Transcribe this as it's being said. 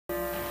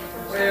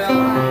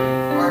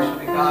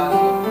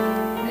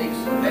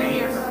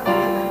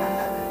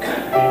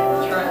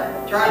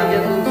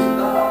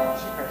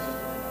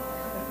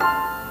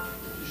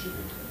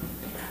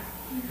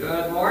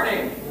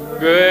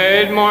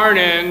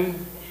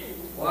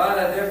What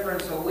a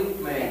difference a week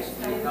makes.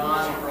 We've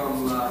gone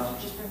from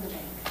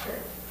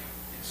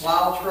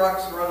plow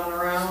trucks running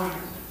around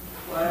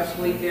last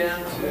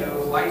weekend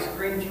to ice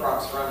cream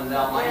trucks running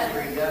down my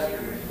street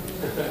yesterday.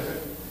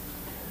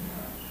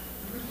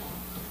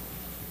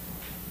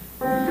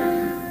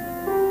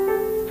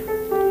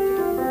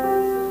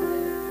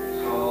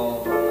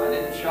 So I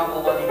didn't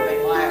shovel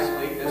anything last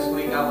week. This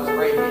week I was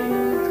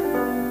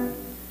raking.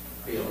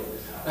 Feel it.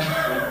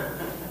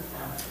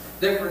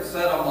 Different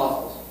set of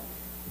muscles.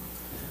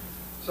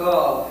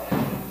 So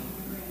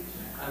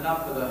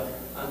enough of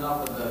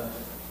the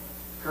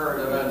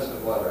current events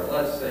of weather.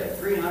 Let's say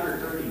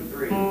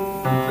 333.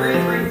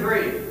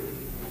 333.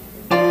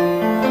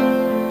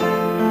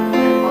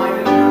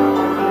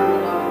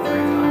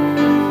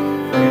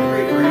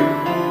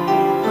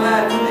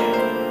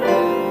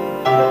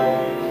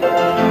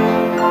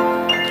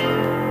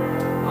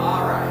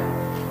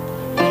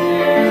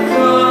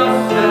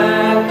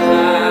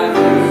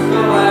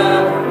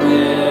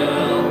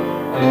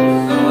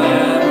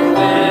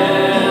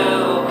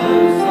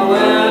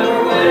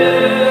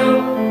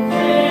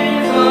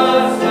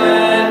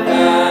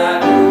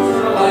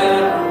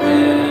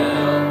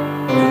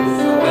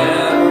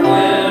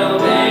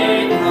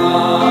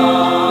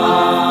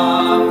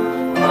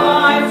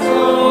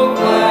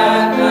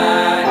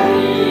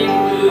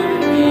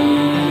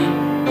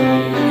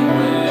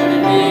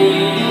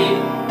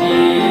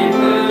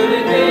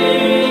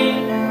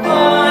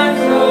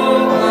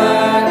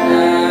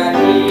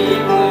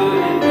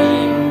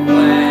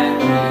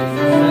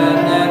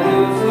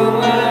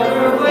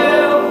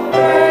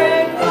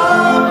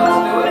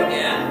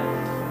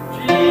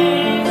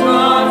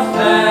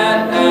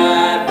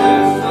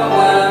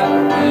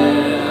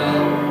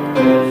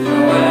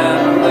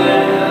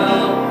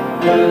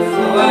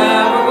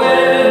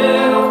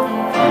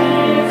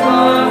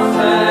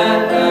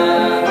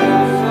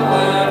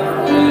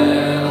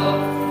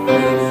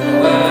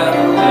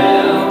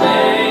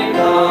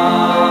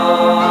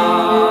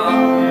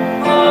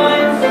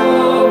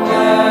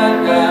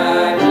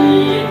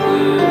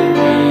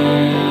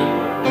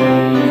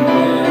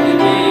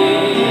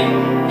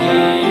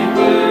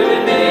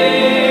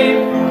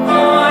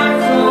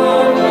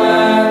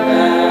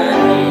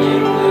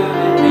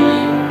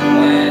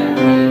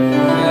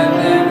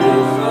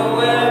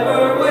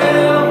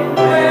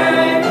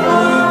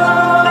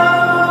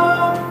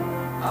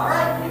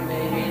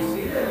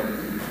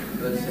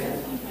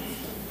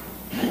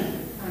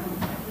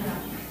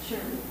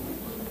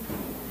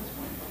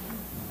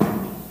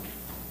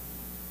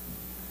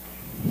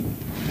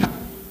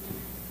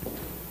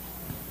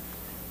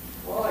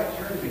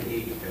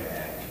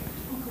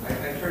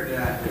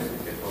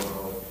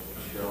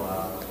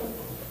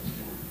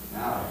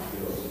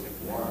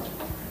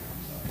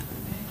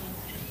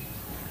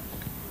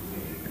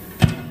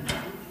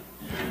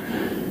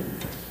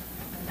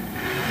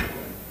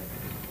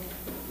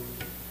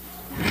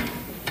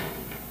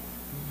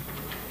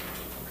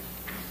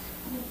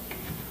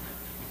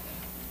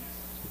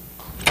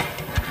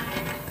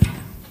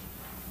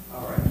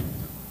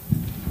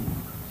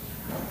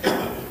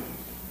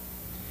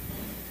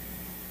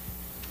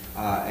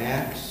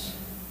 Acts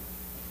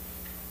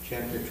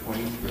chapter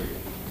 23.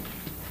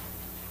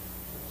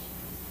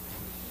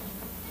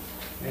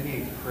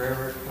 Any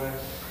prayer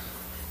requests?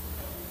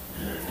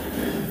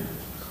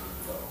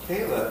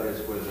 Kayla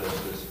is with us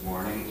this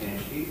morning,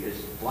 and she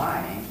is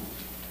flying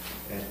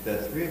at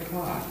 3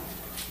 o'clock.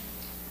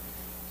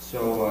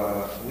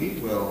 So we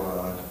will...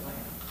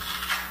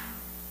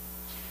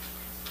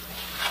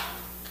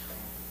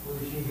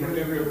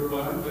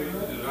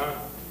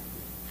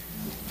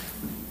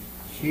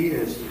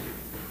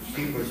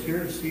 She was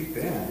here to see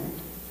Ben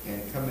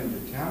and come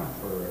into town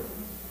for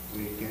a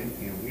weekend,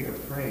 and we are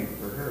praying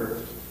for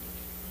her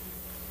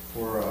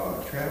for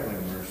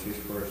traveling mercies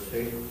for a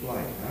safe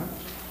flight, huh?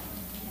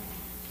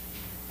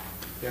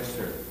 Yes,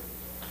 sir.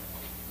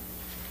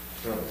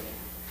 Brother,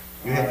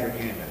 you had your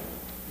hand up.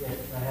 Yes,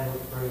 I have a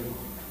prayer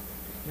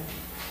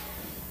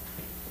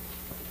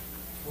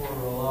for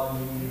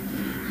allowing me to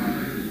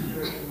find this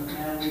church and the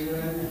family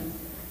that I'm in.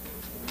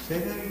 Say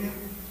that again?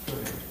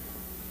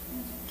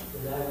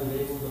 That I was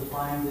able to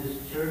find this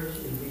church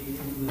and be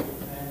in with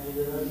the family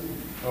that I'm in.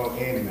 Oh,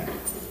 amen.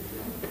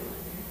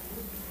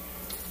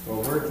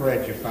 Well, we're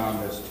glad you found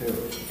us too.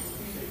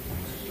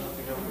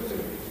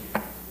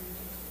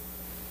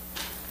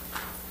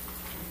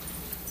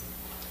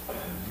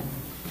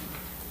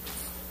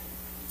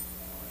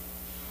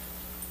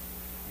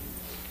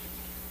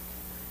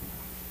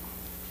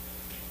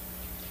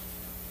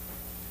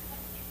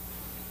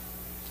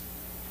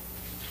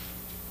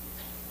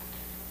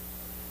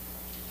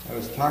 I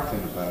was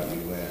talking about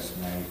you last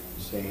night,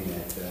 saying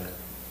that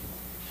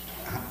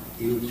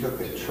you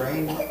took a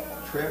train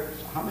trip.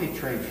 How many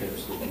train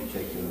trips did you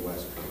take to the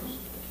West Coast?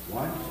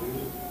 1,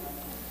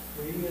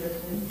 2,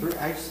 3.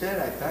 I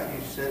thought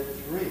you said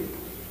 3.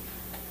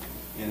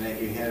 And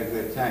that you had a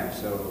good time.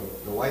 So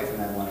the wife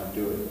and I want to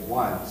do it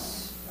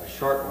once, a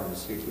short one, to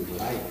see if we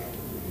like it,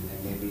 and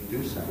then maybe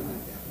do something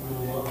like that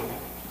one day.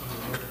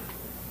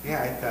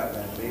 Yeah, I thought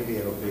that maybe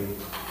it'll be.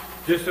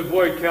 Just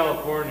avoid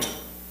California.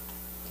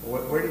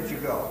 Where did you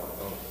go?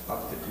 Oh,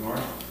 up to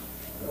north?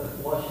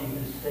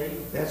 Washington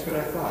State. That's what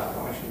I thought,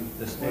 Washington,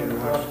 the state Went of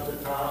across Washington.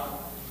 the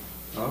top.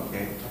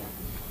 Okay.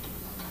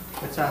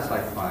 That sounds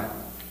like fun.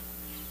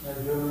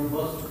 I've driven a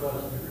bus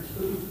across there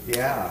too.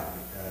 Yeah,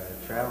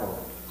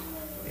 travel,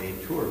 a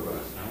tour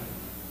bus, huh?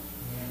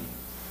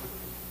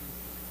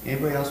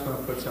 Anybody else want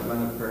to put something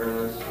on the prayer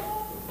list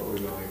before we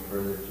go any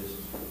further? Just,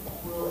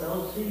 Well,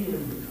 Elsie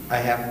and, I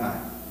have not.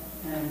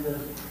 Sam.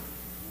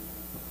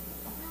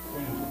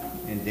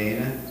 And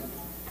Dana?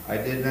 I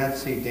did not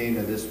see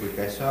Dana this week.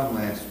 I saw him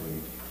last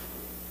week.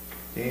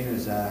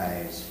 Dana's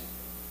eyes.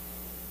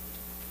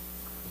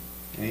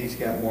 And he's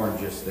got more than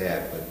just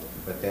that,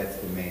 but that's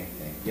the main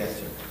thing. Yes,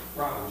 sir.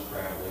 Robin's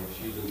traveling.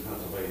 She's in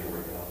Pennsylvania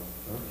right now.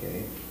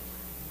 Okay.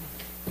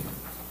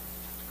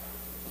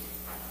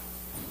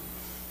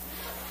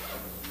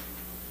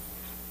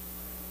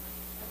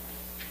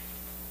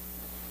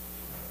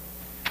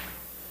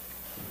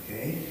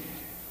 Okay.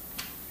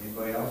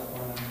 Anybody else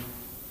want to?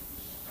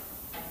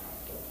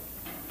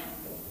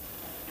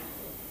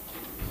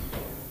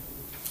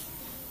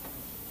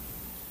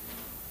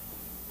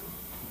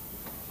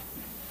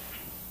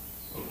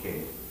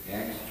 Okay,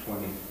 Acts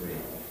 23.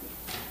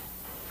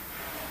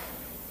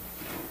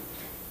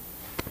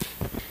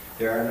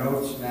 There are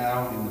notes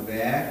now in the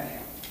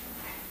back,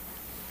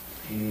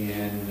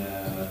 and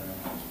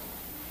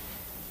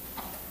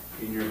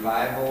in your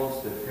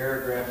Bibles, the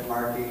paragraph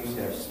markings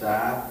have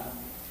stopped,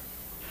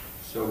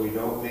 so we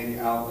don't make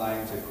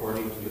outlines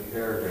according to the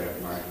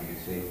paragraph marking,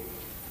 see?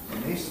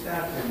 And they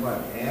stopped in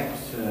what?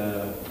 Acts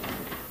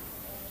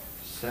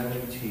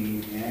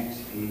 17, Acts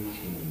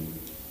 18.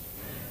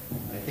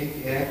 I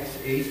think Acts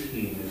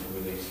 18 is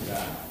where they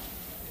stopped.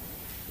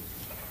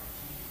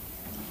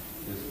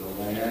 Is the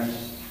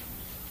last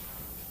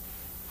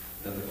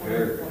of the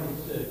paragraph.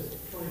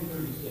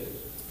 2036.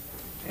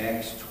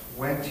 Acts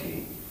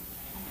 20.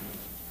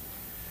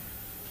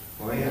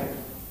 Oh yeah.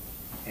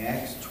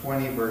 Acts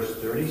 20 verse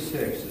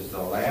 36 is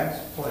the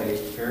last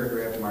place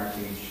paragraph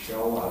markings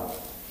show up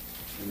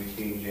in the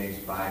King James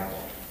Bible.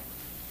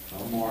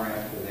 No more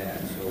after that.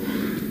 So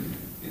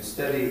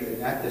instead of,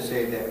 not to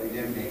say that we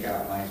didn't make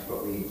outlines,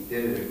 but we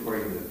did it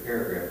according to the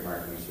paragraph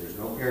markings. There's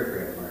no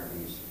paragraph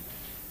markings.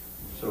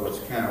 So it's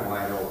kind of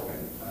wide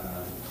open.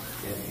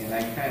 And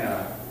I kind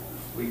of,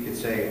 we could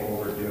say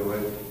overdo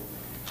it.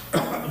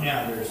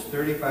 Now there's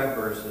 35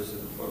 verses in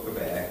the book of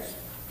Acts.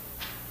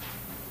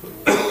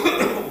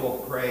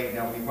 We'll pray.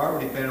 Now we've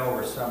already been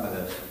over some of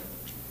this.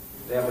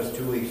 That was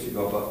 2 weeks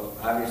ago, but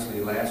obviously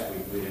last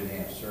week we didn't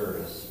have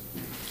service.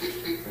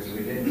 Because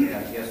we didn't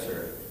have, yes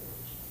sir.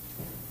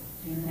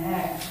 In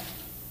Acts,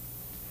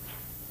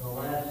 the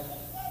last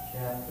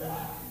chapter,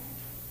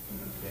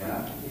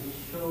 Yeah. it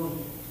shows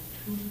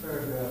two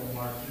paragraph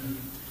markings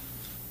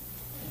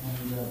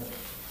and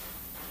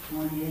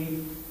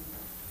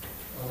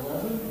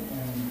 28:11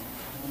 and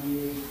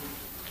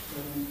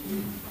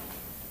 28:17.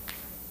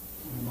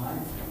 In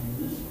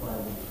this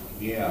Bible.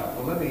 Yeah,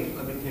 well, let me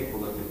take a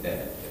look at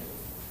that.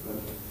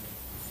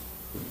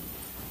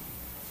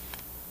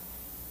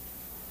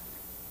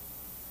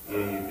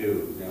 Yeah, you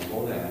do. Now,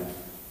 hold on.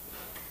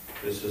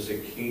 This is a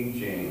King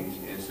James.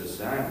 It's a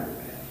Zondervan.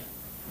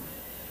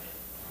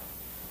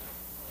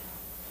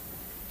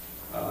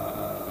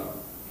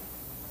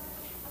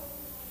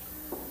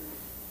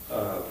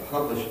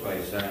 Published by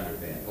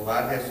Zondervan. A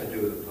lot has to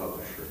do with the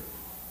publisher.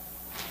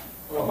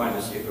 I wanted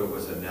to see if it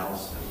was a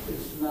Nelson.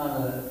 It's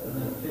not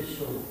an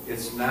official.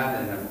 It's not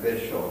an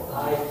official.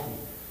 I see.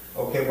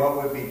 Okay, what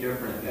would be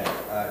different then?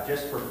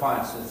 Just for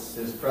fun,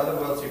 since Brother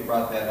Wiltsey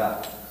brought that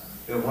up,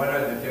 then what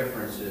are the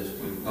differences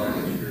with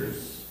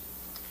publishers,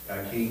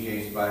 King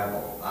James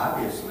Bible?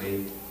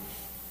 Obviously,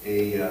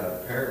 a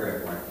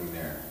paragraph marking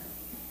there.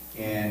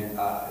 And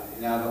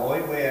now the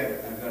only way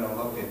I'm going to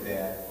look at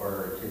that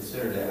or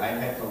consider that, I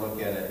have to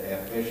look at it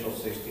official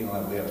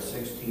 1611. We have a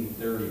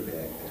 1630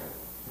 back there.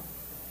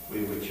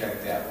 We would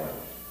check that one.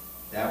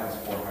 That was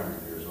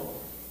 400 years old.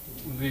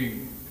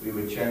 We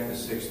would check the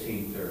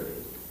 1630.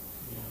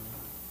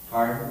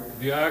 Pardon?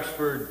 The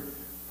Oxford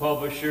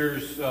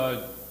publishers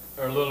are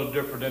a little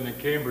different than the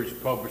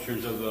Cambridge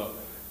publishers of the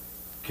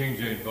King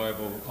James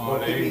Bible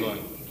Well, in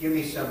England. give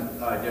me some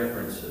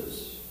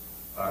differences.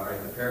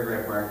 The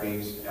paragraph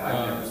markings,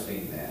 I've never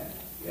seen that.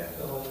 Yeah.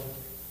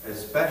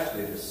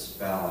 Especially the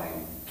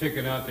spelling.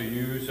 Taking out the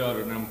U's out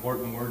of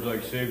important words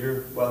like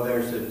Savior. Well,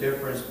 there's a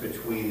difference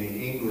between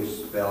the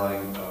English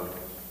spelling of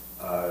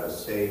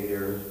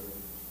Savior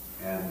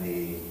and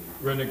the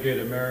Renegade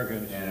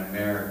Americans.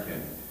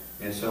 American.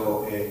 And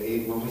so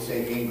when we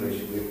say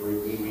English,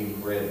 we mean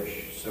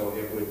British. So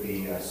it would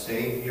be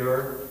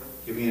Savior.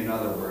 Give me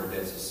another word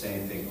that's the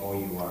same thing,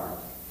 O-U-R.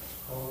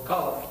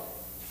 Color.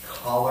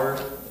 Color,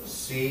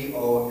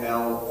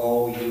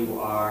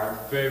 C-O-L-O-U-R.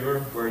 Favor.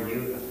 Where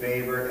you,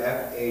 favor,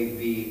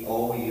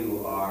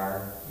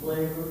 F-A-V-O-U-R.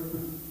 Flavor.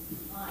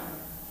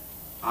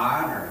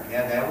 Honor,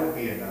 yeah, that would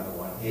be another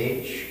one.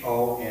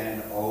 H-O-N-O-U-R.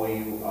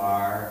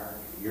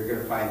 You're going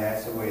to find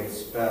that's the way it's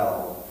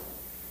spelled.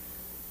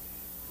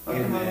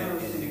 in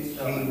the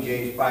King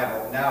James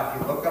Bible. Now,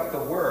 if you look up the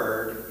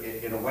word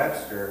in a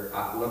Webster,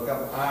 look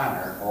up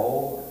honor,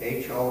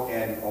 O-H-O-N-O-R.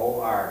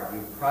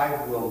 You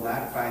probably will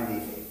not find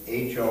the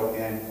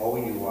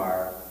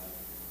H-O-N-O-U-R.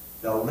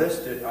 They'll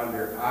list it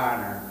under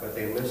honor, but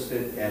they list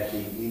it at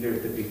either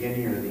at the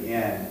beginning or the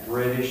end,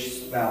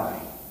 British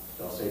spelling.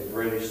 They'll say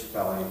British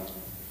spelling,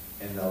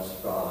 and they'll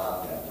spell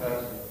out that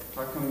way.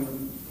 How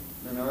come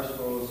the nurse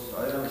schools,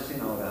 I've never seen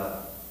all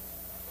that.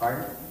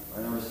 Pardon?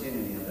 I've never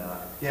seen any of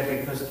that. Yeah,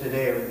 because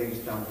today everything's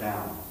dumbed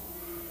down.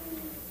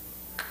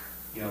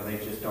 You know, they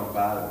just don't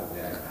bother with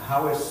that.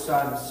 How is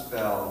son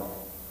spelled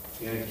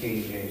in a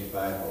King James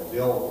Bible? The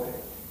old way.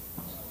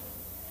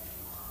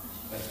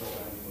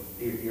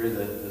 You're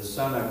the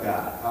Son of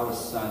God. How is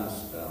son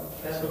spelled?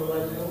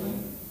 Capitalized only?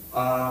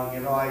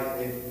 You know,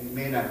 it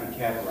may not be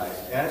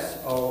capitalized.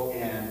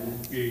 S-O-N.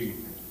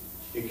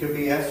 It could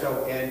be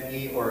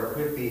S-O-N-E or it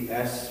could be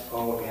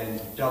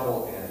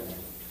S-O-N-double-N.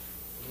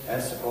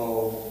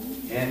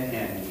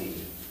 S-O-N-N-E.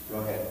 Go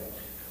ahead.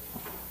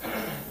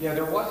 Yeah,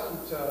 there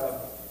wasn't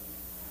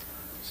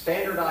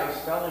standardized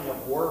spelling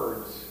of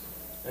words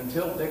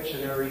until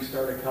dictionaries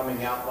started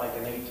coming out like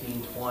in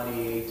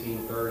 1820,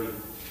 1830.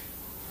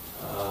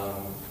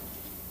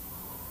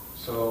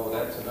 So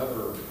that's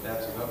another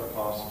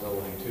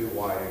possibility too,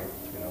 why,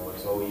 you know,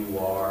 it's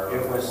O-U-R.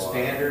 It was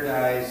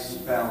standardized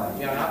spelling.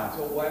 Yeah, not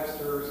until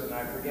Webster's, and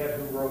I forget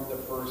who wrote the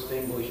first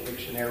English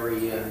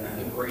dictionary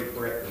in Great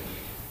Britain.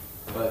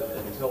 But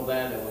until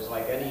then, it was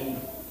like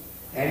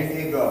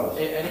Anything goes.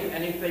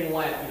 anything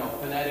went, you know,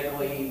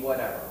 phonetically,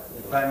 whatever.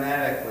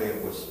 Phonetically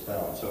it was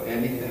spelled, so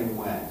anything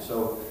went.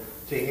 So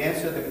to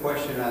answer the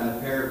question on the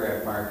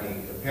paragraph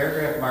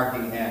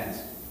marking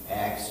ends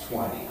Acts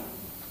 20.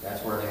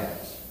 That's where it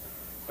ends.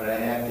 But I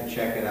have to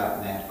check it out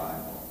in that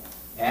Bible.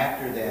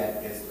 After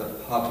that, it's the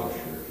publisher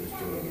who's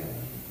doing it.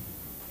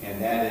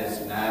 And that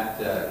is not,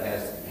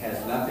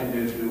 has nothing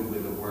to do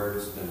with the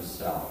words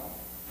themselves.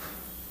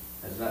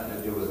 Has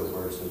nothing to do with the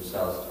words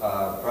themselves.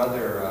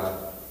 Brother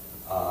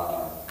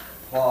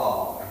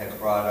Paul had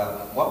brought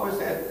up, what was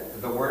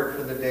that, the word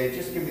for the day?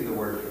 Just give me the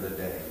word for the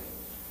day.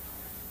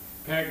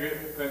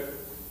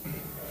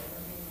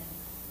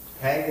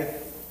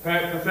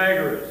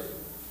 Pythagoras.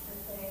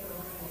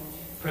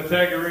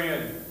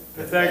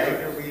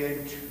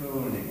 Pythagorean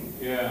tuning.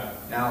 Yeah.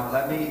 Now,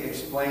 let me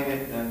explain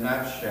it in a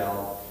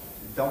nutshell.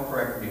 Don't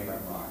correct me if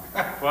I'm wrong.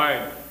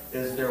 Fine.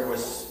 Is there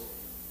was,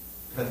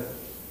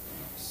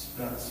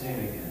 say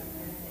it again.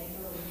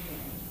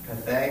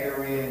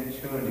 Pythagorean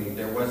tuning.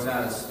 There was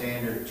not a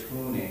standard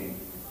tuning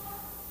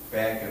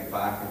back in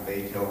Bach and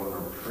Beethoven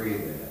or pre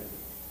that.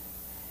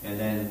 And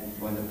then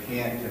when the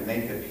piano, to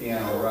make the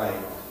piano right,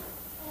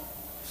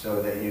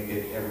 so that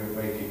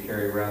everybody could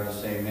carry around the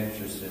same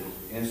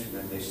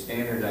instrument, they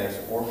standardized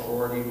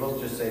 440. We'll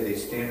just say they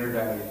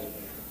standardized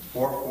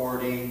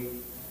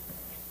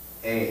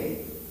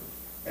 440A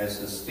as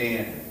the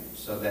standard,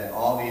 so that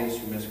all the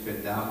instruments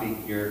could now be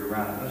geared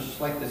around it. It's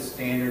just like the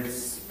standard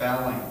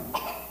spelling.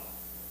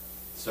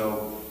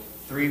 So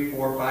 300,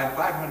 400,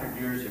 500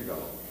 years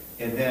ago.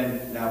 And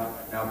then now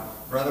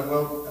Brother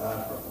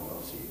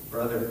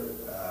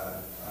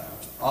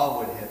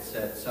Allwood had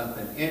said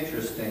something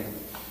interesting,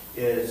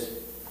 is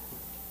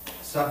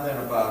something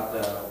about,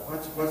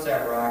 what's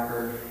that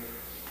rocker?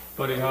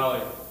 Buddy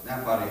Holly.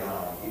 Not Buddy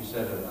Holly, you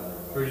said another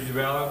one.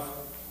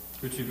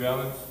 Richie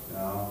Valens.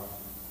 No,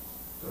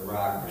 the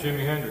rocker.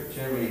 Jimi Hendrix.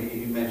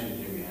 You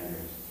mentioned Jimi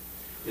Hendrix.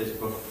 Is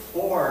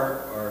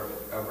before or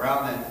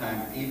around that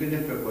time, even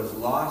if it was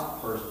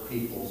lost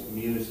people's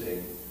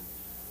music,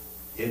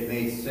 it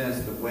made sense.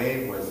 The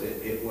way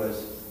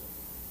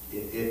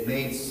it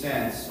made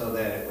sense so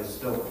that it was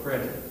still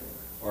pretty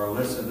or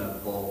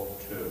listenable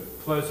to.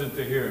 Pleasant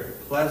to hear.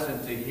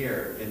 Pleasant to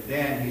hear. And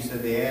then he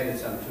said they added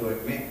something to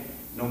it.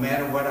 No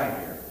matter what I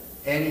hear,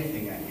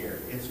 anything I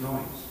hear, it's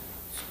noise.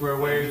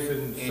 Square waves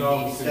and he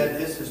soft. said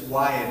this is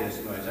why it is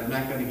noise. I'm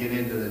not going to get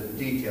into the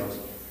details.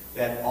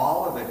 That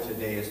all of it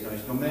today is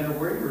noise. No matter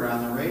where you're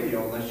on the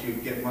radio, unless you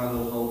get one of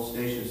those old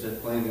stations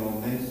that play the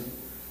old music.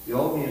 The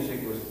old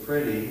music was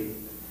pretty,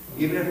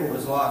 even if it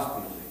was lost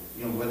music.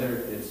 You know,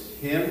 whether it's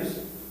hymns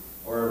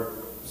or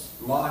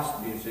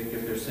lost music,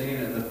 if they're singing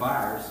in the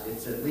bars,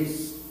 it's at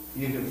least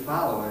you can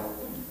follow it.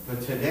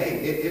 But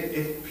today,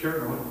 it's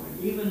pure noise.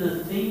 Even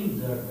the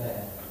themes are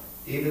bad.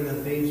 Even the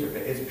themes are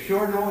bad. It's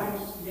pure noise.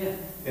 Yeah.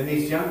 And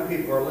these young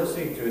people are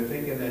listening to it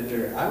thinking that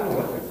I don't know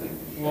what they're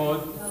thinking.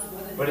 Well,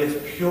 but it's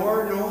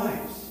pure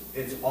noise.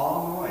 It's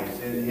all noise.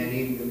 And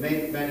he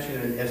made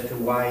mention as to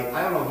why,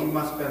 I don't know, he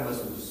must have been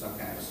listening to some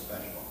kind of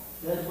special.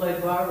 That's why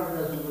Barbara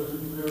doesn't listen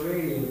to the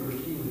radio,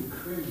 because she would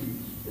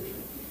cringe.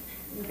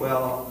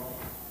 Well,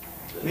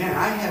 man,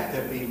 I have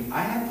to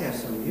have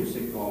some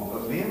music going,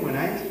 but man,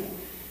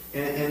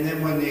 and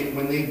then when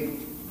they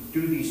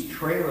do these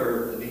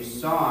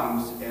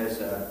songs as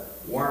a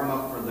warm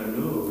up for the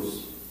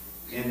news,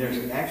 and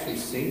there's actually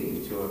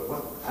singing to it.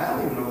 What I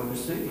don't even know what they're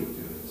singing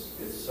to.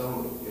 It's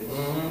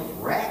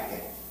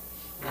racket.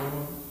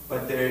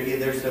 But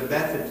there's a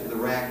method to the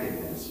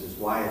racketness, is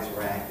why it's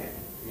racket.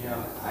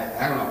 Yeah.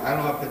 I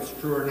don't know if it's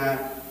true or not,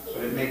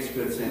 but it makes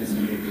good sense to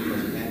me,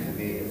 because that to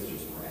me is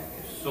just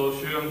ragged.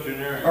 Social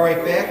engineering. All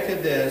right, back to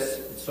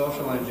this,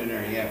 social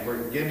engineering. Yeah,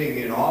 we're getting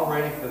it all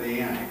ready for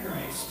the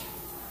Antichrist.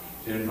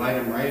 To invite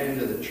him right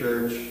into the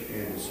church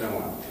and so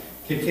on.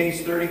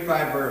 Contains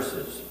 35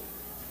 verses.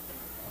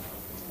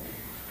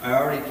 I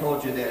already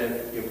told you that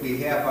if we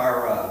have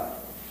our,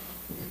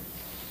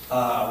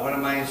 one of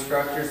my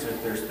instructors,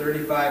 if there's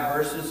 35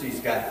 verses, he's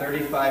got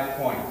 35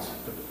 points.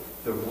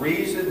 The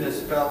reason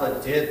this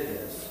fella did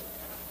this,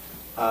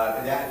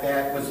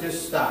 that was his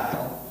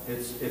style.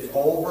 It's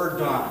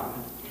overdone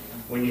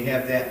when you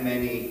have that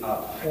many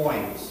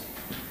points,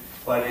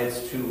 but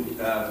it's to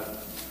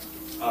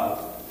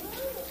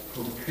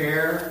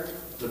prepare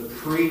the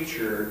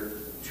preacher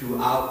to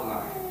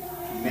outline,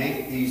 to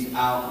make these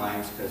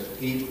outlines, because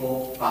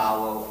people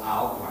follow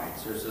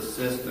outlines. There's a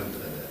system to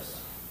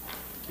this.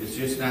 It's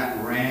just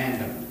not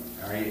random.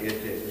 All right,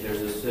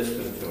 there's a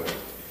system to it,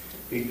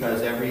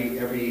 because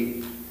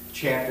every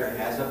chapter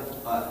has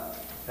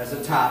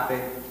a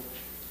topic,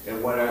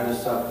 and what are the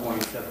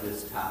subpoints of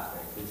this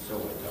topic, and so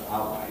what the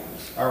outline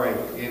is. All right,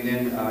 and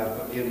then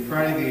in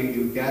front of you,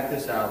 you've got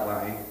this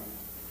outline.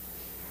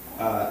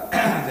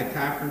 The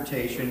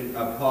confrontation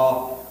of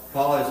Paul.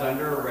 Paul is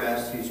under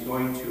arrest. He's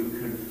going to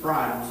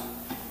confront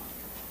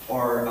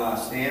or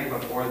stand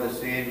before the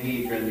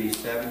Sanhedrin, these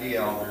 70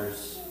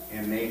 elders,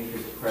 and make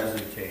his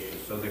presentation.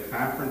 So the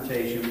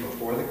confrontation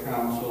before the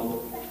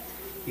council,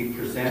 he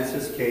presents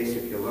his case.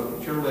 If you look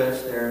at your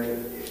list there,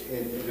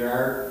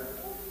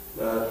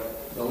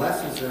 the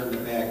lessons are in the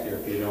back there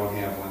if you don't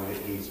have one.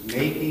 He's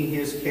making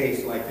his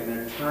case like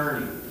an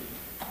attorney.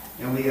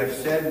 And we have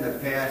said in the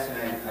past,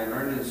 and I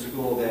learned in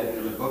school, that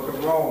in the book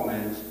of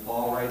Romans,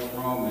 Paul writes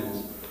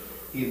Romans,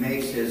 he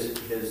makes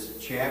his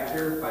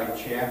chapter by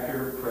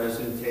chapter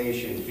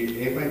presentation. Do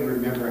anybody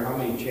remember how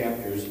many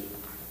chapters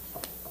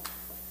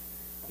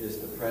is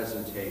the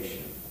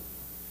presentation?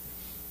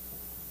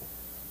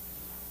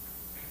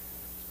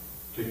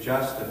 To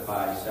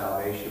justify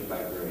salvation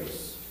by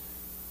grace.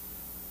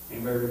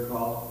 Anybody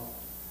recall?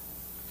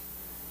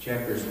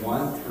 Chapters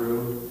 1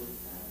 through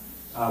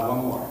one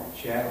more.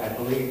 I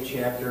believe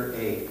chapter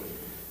 8.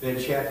 Then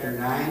chapter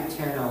 9,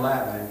 10,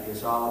 11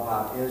 is all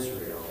about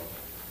Israel.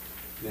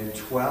 Then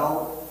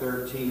 12,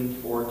 13,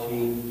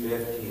 14,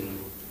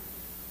 15,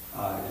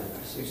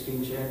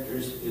 16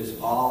 chapters is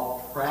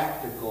all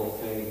practical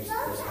things,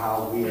 is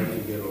how we are to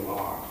get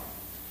along.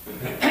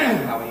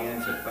 How he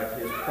ends it. But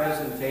his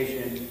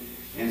presentation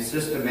and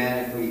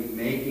systematically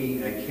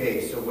making a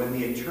case. So when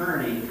the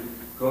attorney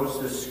goes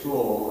to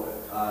school,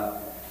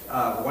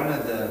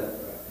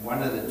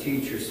 one of the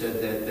teachers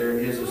said that there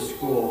is a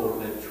school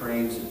that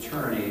trains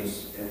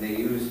attorneys, and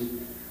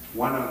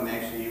one of them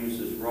actually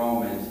uses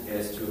Romans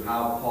as to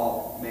how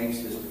Paul makes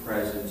his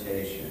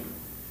presentation.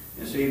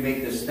 And so you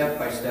make this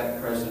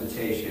step-by-step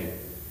presentation.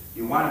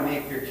 You want to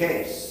make your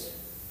case.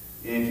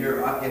 And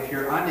if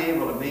you're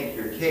unable to make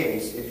your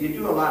case, if you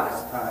do a lot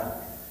of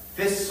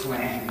fist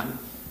slamming,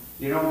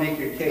 you don't make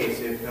your case.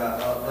 If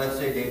let's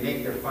say they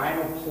make their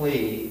final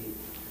plea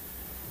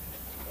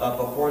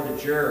before the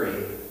jury,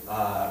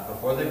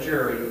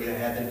 you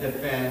have the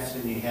defense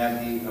and you have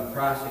the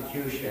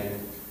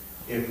prosecution.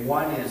 If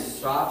one is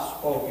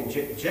soft-spoken,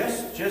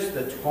 just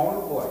the tone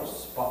of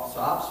voice,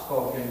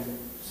 soft-spoken,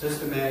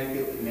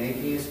 systematically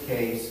making his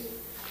case,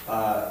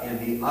 and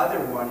the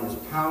other one is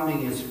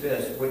pounding his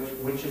fist,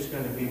 which is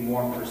going to be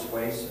more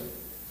persuasive?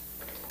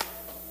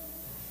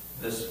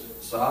 This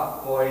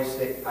soft voice,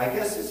 I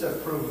guess it's a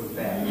proven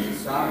fact. The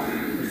soft,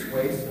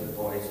 persuasive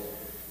voice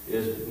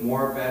is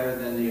more better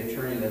than the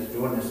attorney that's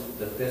doing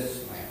the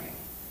fist slamming.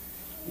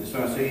 And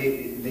so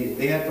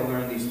they have to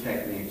learn these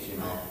techniques, you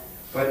know.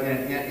 But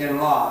in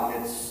law,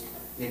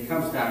 it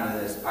comes down to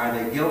this: are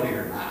they guilty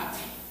or not?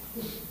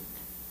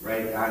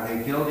 Right? Are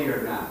they guilty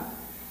or not?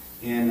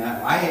 And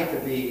I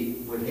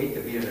would hate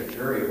to be in a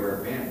jury where,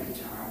 man, it'd be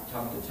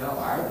tough to tell.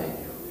 Are they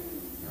guilty?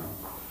 You know?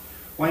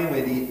 Well,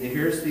 anyway,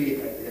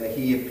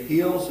 he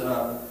appeals.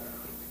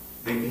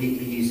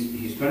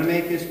 He's going to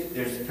make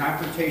there's the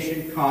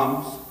confrontation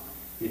comes.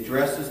 He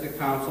addresses the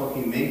council.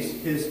 He makes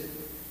his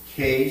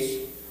case.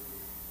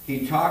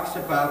 He talks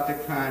about the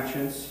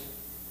conscience,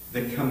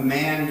 the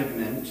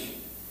commandment,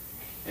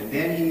 and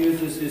then he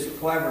uses his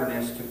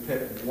cleverness to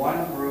pit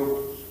one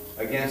group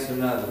against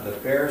another, the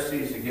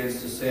Pharisees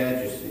against the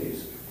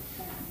Sadducees.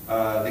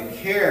 The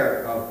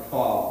care of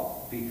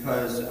Paul,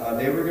 because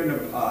they were going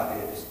to,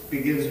 it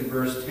begins in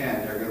verse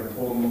 10, they're going to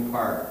pull him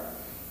apart.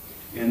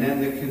 And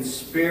then the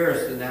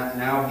conspiracy,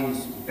 now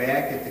he's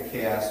back at the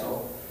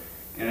castle,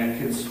 and a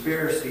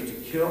conspiracy to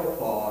kill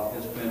Paul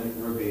has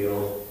been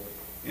revealed.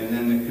 And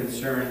then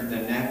the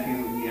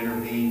nephew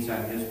intervenes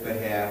on his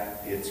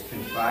behalf. It's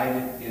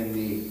confided in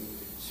the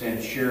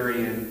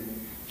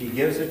centurion. He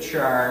gives a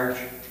charge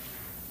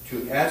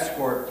to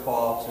escort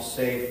Paul to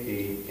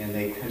safety, and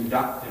they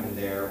conduct him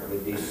there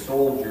with these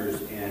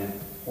soldiers and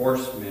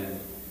horsemen.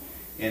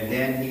 And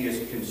then he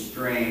is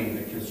constrained,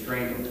 the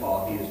constraint of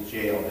Paul, he is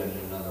jailed in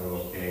another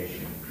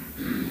location.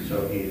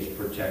 So he is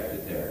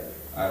protected there.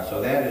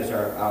 So that is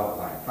our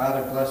outline.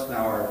 Father, bless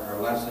now our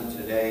lesson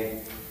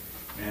today,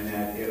 and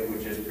that it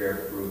would just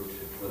bear fruit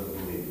for the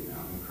believing.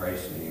 Now, in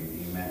Christ's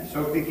name, amen.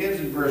 So it begins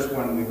in verse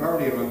 1. We've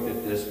already looked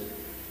at this.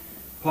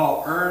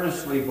 Paul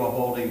earnestly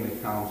beholding the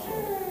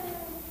counsel.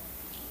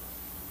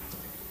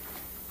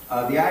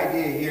 The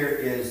idea here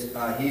is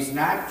he's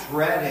not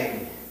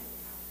dreading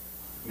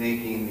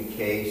making the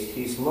case.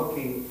 He's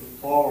looking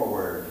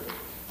forward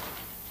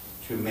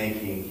to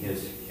making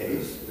his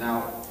case.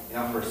 Now,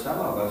 for some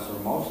of us, or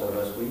most of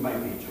us, we might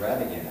be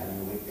dreading it. I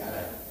mean,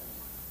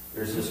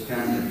 there's this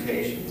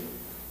confrontation.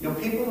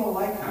 People don't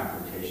like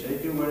confrontation.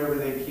 They do whatever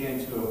they can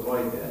to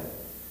avoid that.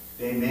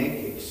 They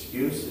make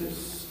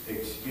excuses.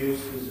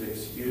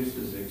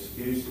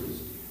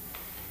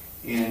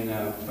 And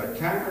but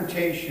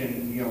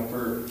confrontation,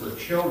 for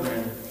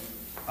children,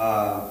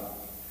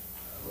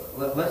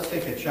 let's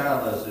take a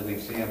child as an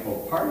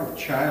example. Part of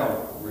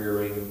child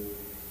rearing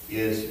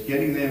is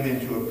getting them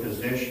into a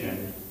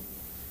position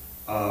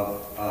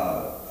of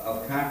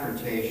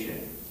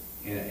confrontation,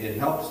 and it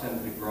helps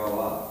them to grow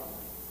up.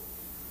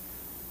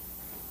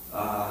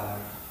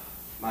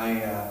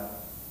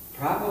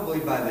 Probably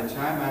by the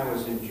time I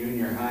was in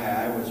junior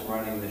high, I was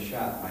running the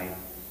shop.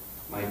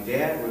 My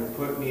dad would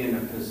put me in a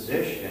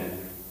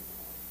position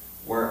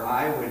where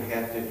I would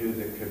have to do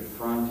the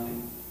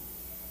confronting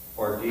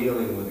or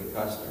dealing with the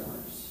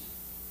customers.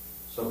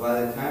 So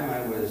by the time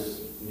I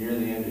was near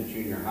the end of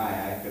junior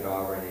high, I could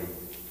already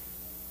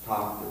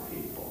talk to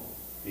people,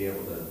 be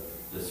able to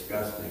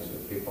discuss things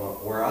with people,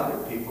 where other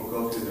people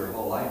go through their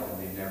whole life and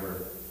they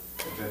never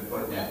have been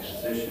put in that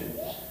position.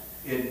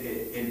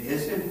 It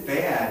isn't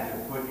bad to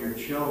put your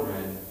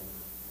children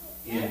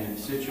in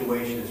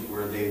situations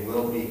where they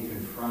will be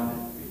confronted,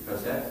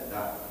 because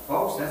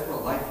folks, that's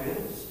what life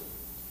is.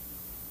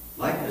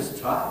 Life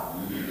is tough.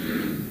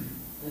 Then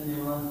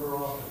they run for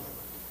office.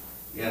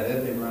 Yeah,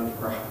 then they run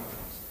for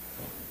office.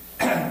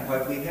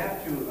 But we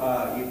have to,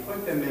 you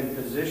put them in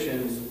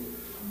positions,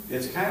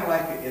 it's kind of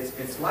like,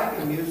 it's like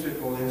a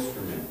musical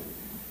instrument.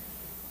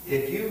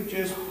 If you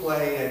just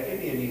play, give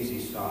me an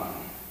easy song,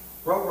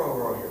 Row, Row,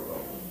 Row Your Boat.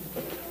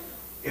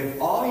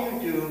 If all you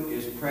do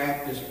is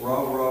practice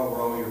row, row,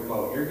 row your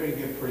boat, you're going to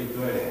get pretty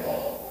good at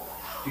it.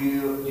 Do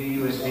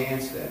you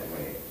advance that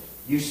way?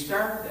 You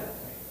start that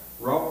way.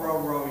 Row, row,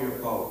 row your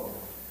boat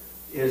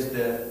is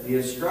the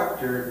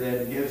instructor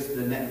that gives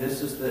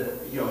this is the,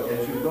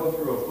 as you go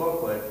through a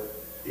booklet,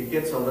 it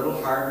gets a little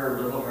harder,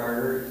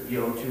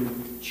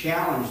 to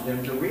challenge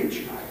them to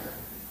reach higher.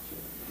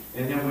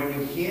 And then when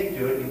you can't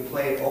do it, you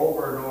play it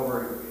over and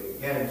over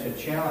again to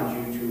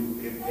challenge you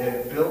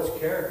it builds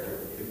character.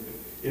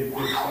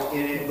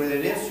 With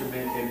an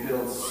instrument, it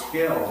builds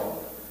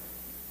skill.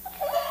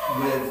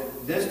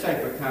 With this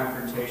type of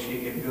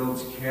confrontation, it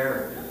builds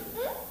character.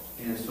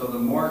 And so the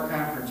more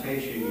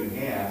confrontation you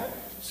have,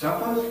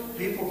 some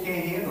people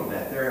can't handle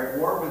that. They're at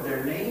war with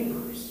their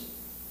neighbors.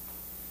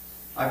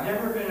 I've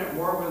never been at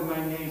war with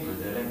my neighbor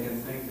that I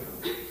can think of.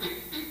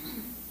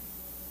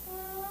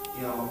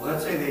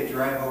 Let's say they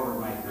drive over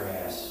my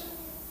grass.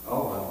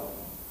 Oh well.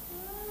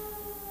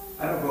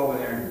 I don't go over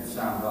there and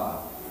sound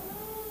off.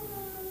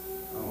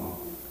 Oh well.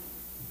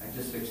 I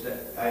just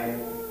accept. I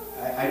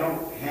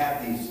don't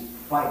have these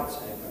fights.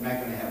 I'm not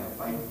going to have a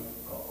fight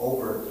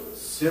over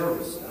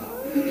silly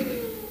stuff.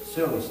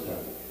 Silly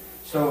stuff.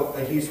 So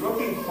he's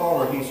looking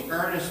forward. He's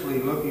earnestly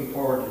looking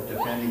forward to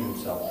defending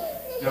himself.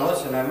 Now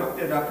listen, I looked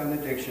it up in the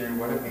dictionary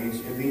what it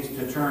means. It means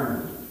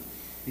determined.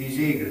 He's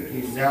eager.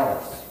 He's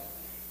zealous.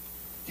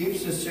 Deep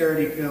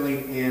sincerity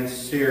feeling and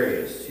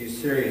serious.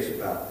 He's serious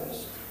about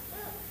this.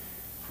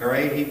 All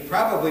right? He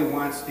probably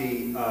wants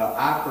the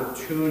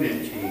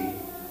opportunity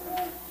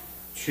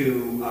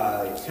to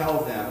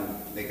tell them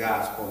the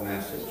gospel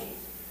message.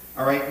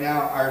 All right,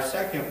 now our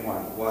second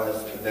one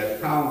was the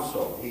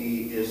council.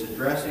 He is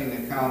addressing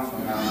the council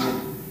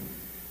now.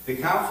 The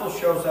council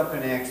shows up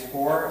in Acts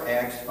 4,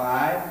 Acts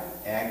 5,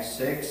 Acts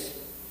 6,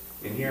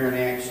 and here in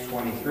Acts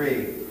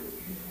 23.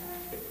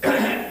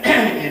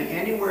 And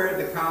anywhere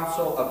the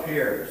council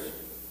appears,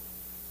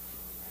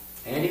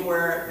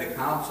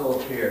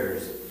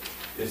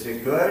 is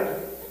it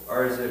good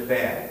or is it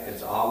bad?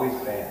 It's always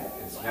bad.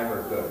 It's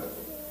never good.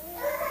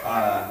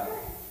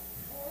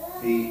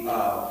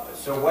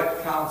 So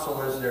what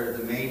council is there?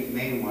 The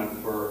main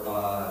one for,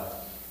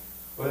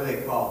 what do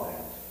they call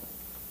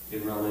that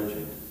in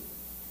religion?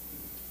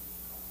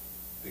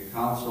 The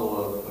council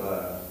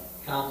of...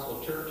 Council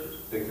of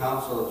Churches. The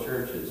council of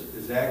churches.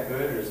 Is that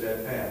good or is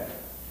that bad?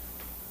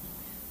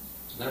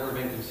 It's never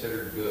been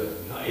considered good.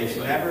 It's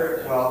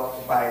never,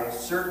 well, by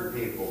certain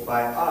people.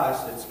 By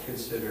us, it's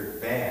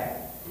considered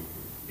bad.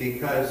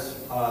 Because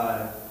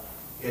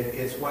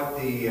it's what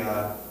the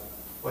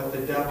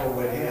devil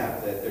would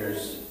have, that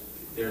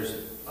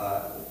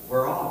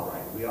we're all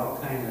right. We all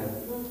kind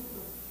of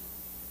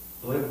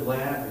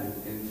blab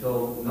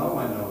until no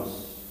one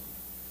knows.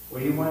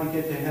 Well, you want to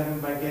get to heaven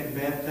by getting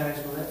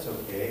baptized? Well, that's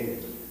okay.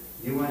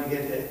 You want to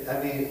get to,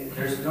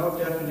 there's no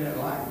definite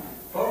line.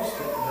 Folks,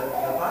 the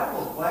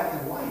Bible is black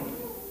and white.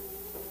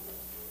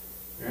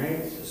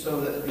 Right?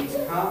 So that these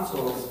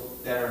councils,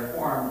 that are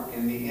formed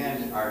in the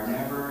end are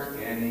never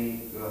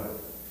any good.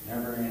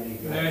 Never any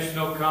good.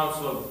 National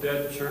Council of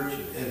Dead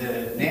Churches.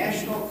 The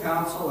National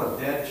Council of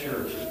Dead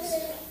Churches,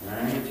 all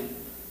right?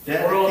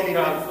 World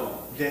Council.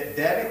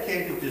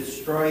 Dedicated to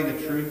destroying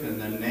the truth in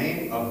the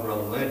name of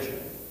religion.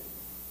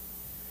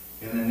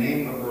 In the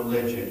name of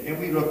religion. And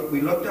we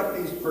looked up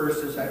these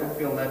verses. I don't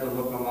feel led to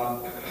look them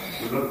up.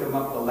 We looked them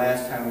up the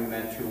last time we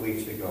met 2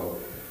 weeks ago.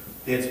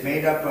 It's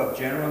made up of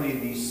generally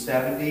these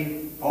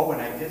 70. Oh,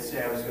 and I did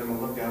say I was going to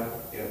look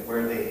up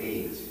where they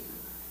ate.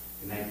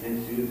 And I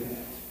didn't do that.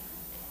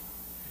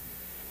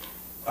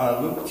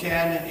 Luke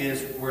 10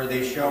 is where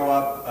they show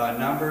up.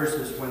 Numbers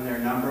is when they're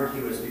numbered.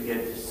 He was to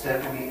get to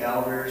 70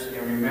 elders.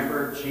 And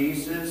remember,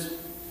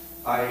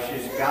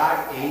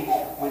 God ate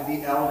with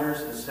the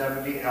elders, the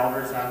 70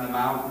 elders on the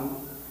mountain.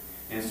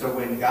 And so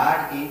when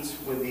God eats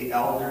with the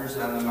elders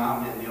on the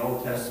mountain in the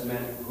Old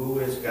Testament, who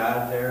is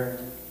God there?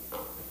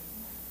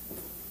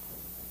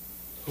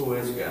 Who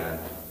is God?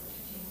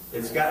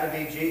 It's got to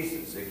be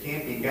Jesus. It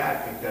can't be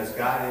God because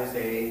God is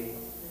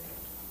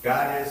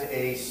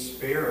a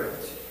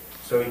spirit.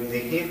 So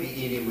they can't be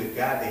eating with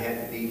God. They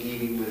had to be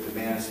eating with the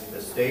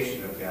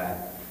manifestation of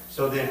God.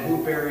 So then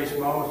who buries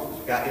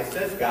Moses? God, it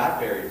says God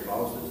buried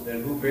Moses.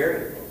 Then who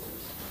buried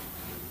Moses?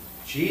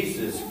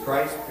 Jesus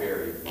Christ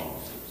buried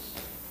Moses.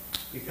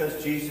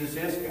 Because Jesus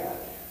is God.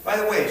 By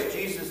the way, is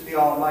Jesus the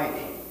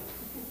Almighty?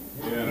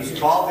 Yeah. He's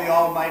called the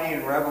Almighty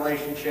in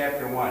Revelation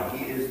chapter 1.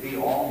 He is the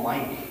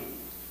Almighty.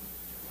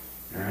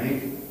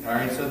 All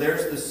right, so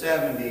there's the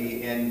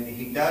 70, and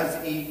Jesus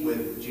does eat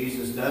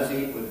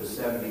with the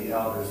 70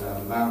 elders on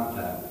the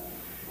mountaintop.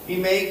 He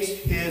makes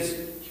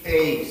his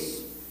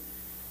case.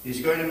 He's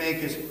going to make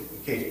his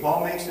case.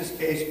 Paul makes his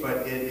case,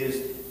 but it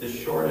is the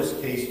shortest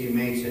case he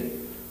makes it.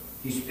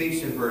 He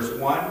speaks in verse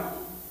 1,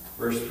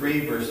 verse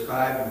 3, verse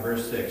 5, and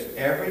verse 6.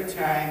 Every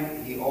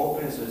time he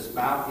opens his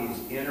mouth, he's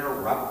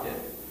interrupted.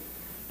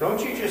 Don't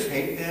you just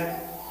hate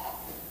that?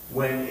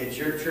 When it's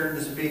your turn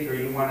to speak or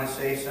you want to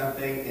say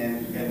something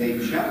and they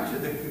jump to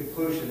the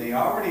conclusion, they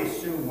already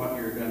assume what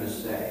you're going to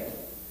say.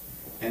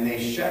 And they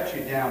shut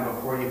you down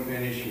before you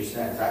finish your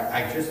sentence.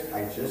 I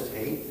just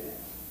hate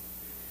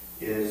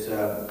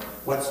that.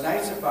 What's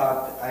nice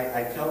about,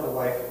 I tell the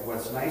wife,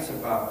 what's nice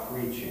about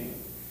preaching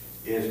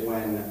is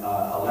when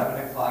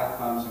 11 o'clock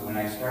comes and when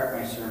I start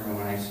my sermon,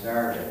 when I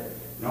start it,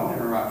 no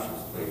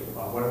interruptions, please.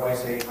 What do I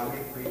say? How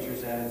many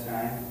preachers at a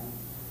time?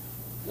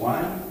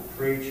 One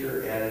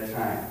preacher at a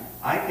time.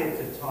 I get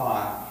to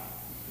talk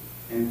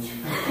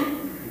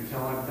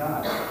until I'm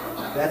done.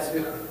 That's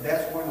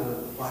one of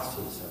the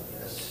pluses of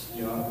this.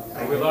 You know,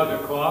 Are we allowed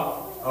to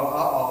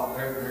cough?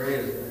 There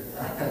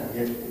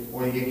is.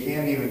 Well, you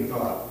can't even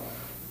cough.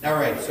 All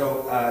right,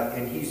 so,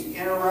 and he's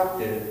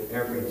interrupted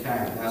every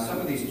time. Now,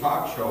 some of these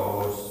talk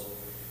shows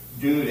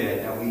do that,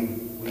 and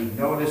we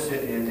notice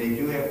it, and they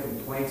do have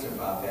complaints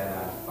about that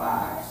on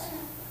Fox.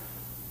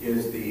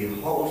 Is the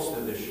host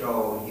of the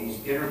show, he's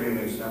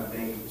interviewing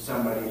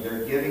somebody,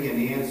 they're giving an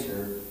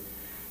answer.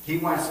 He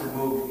wants to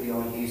move,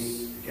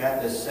 he's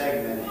got this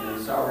segment and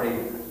it's already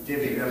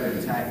divvied up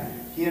in time.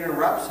 He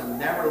interrupts them,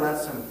 never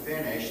lets them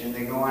finish, and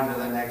they go on to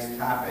the next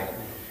topic.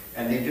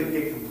 And they do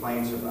get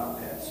complaints about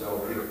that. So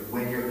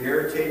when you're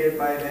irritated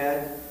by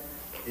that,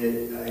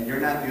 you're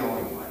not the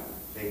only one.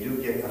 They do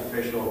get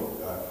official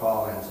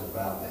call-ins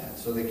about that.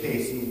 So the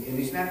case, and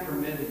he's not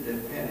permitted to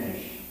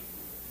finish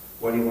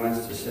what he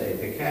wants to say.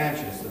 The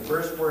conscience, the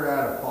first word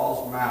out of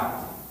Paul's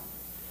mouth,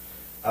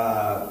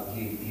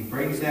 he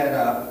brings that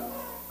up.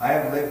 I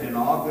have lived in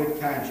all good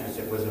conscience.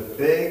 It was a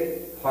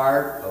big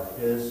part of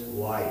his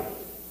life.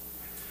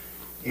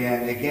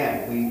 And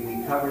again,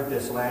 we covered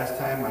this last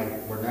time.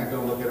 We're not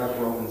going to look it up.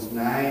 Romans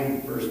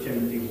 9, 1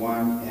 Timothy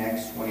 1,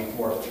 Acts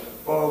 24.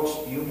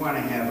 Folks, you want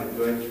to have a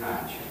good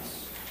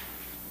conscience.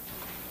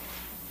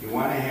 You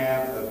want to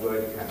have a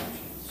good conscience.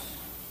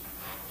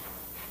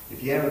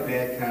 If you have a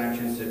bad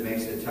conscience, it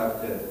makes it tough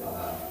to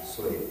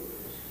sleep.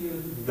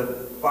 Excuse me. The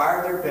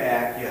farther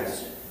back,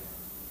 yes.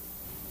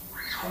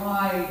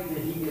 Why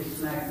did he get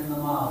smacked in the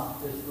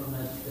mouth just from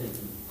that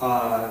statement?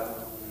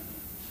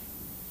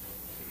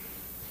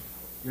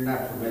 You're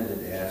not permitted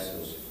to ask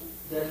those.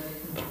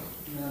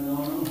 No.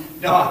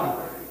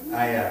 No,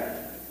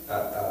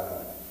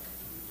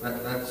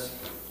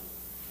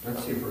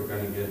 let's see if we're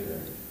going to get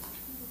there.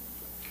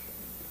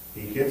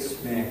 He gets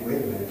smacked.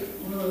 Wait a minute.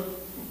 Well,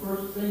 the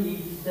first thing he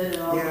said in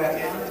all the Yeah,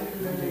 time,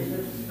 and then they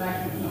said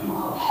smack him in the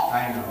mouth.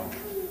 I know.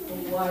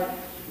 Well, why?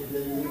 Did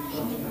they do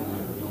something?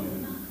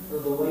 Or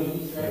the way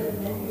he said it?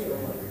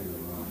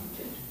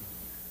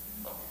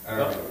 All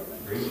right.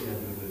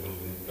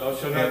 Thou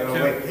shalt not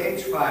Wait,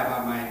 page 5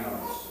 on my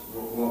notes.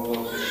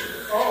 We'll fix it.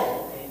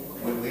 Oh,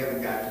 We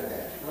haven't got to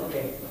that.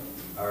 okay.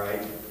 All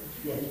right.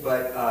 Yes.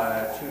 But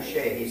touche,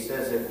 he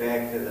says it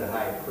back to the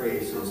high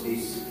priest, as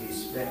he's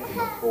smitten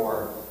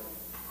for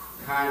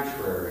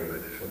contrary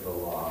to the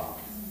law.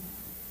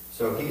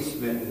 So he's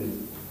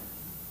smitten.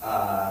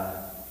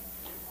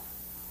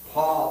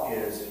 Paul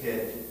is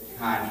hit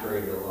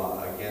contrary to the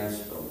law,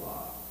 against the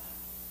law.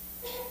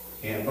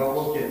 But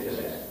we'll get to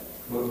that.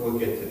 we'll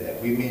get to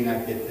that. We may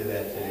not get to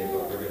that today,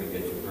 but we're gonna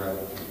get to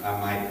on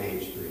my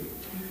page 3.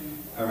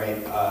 All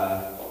right,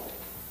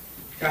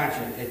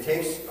 conscience, it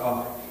takes,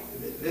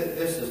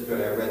 this is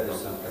good, I read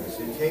this someplace.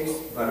 It takes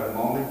but a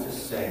moment to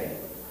say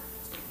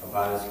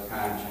about his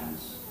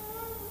conscience,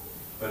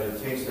 but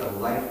it takes a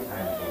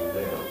lifetime to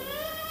live,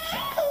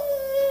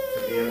 to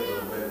be able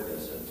to live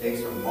this. It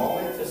takes a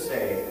moment to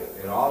say,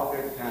 in all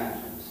good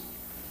conscience,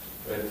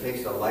 but it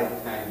takes a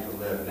lifetime to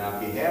live. Now,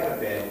 if you have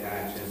a bad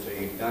conscience, or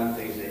you've done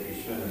things that you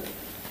shouldn't,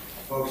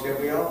 folks, have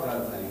we all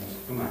done things?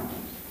 Come on.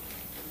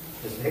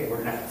 To say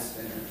we're not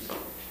sinners.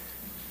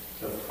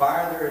 The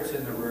farther it's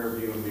in the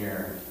rearview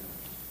mirror,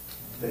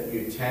 that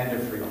you tend to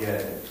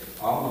forget it,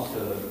 almost to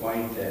the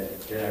point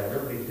that, did I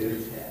really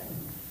do that?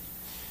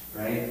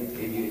 Right? And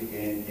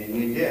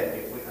you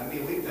did. I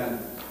mean, we've done,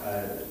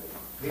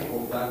 people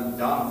have done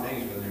dumb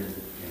things when they're in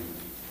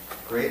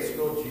grade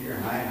school, junior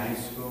high, high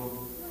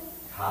school,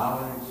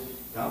 college,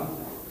 dumb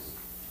things.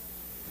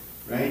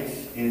 Right?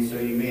 And so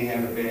you may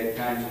have a bad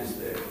conscience.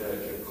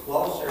 The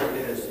closer it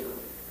is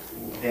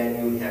that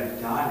you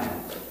have done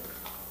it,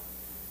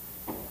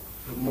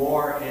 the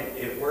more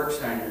it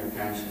works on your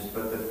conscience,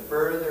 but the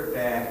further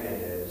back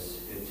it is,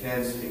 it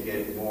tends to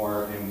get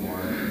more and more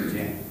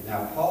in.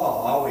 Now,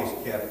 Paul always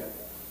kept,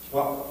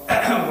 well,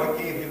 what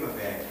gave him a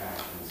bad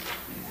conscience?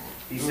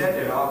 He said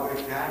that all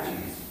good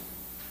conscience,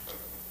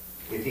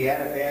 if he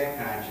had a bad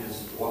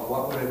conscience,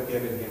 what would have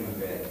given him a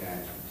bad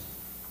conscience?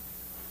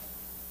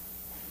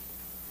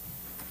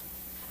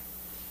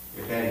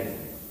 If anything.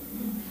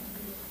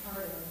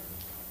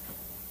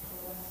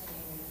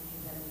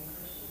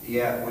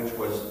 Yeah, which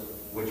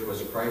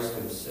was Christ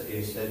himself.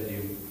 He said,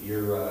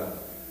 "You're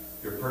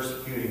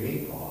persecuting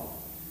me, Paul."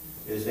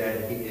 Is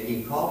that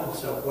he called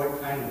himself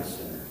what kind of a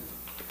sinner?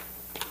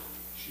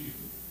 Chief.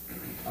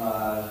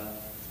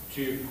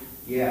 Chief.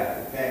 Yeah.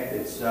 In fact,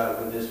 it's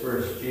with this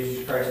verse,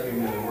 Jesus Christ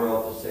came into the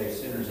world to save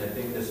sinners. I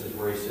think this is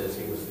where he says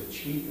he was the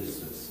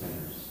chiefest of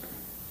sinners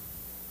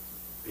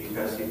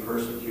because he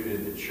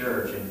persecuted the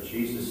church, and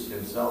Jesus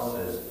himself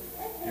says,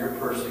 "You're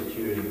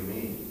persecuting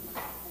me."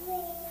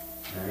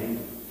 Right?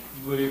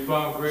 But he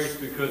found grace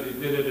because he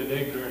did it in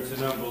ignorance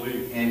and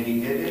unbelief. And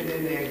he did it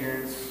in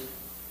ignorance,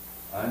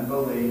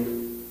 unbelief.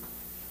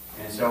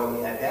 And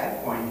so at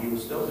that point, he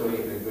was still doing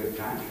it in good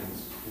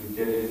conscience. He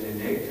did it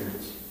in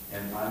ignorance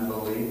and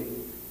unbelief.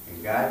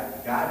 And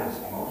God is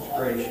most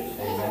gracious.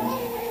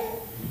 Amen.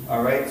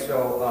 All right,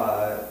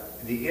 so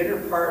the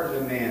inner part of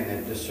the man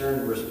that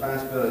discerned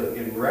responsibility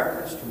in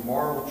reference to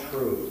moral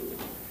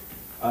truth,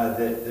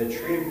 the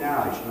tree of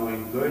knowledge,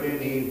 knowing good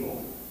and evil.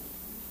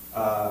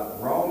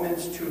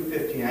 Romans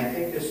 2:15, I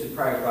think this is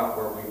probably about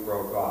where we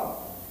broke off.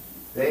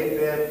 They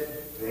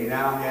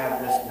now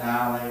have this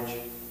knowledge.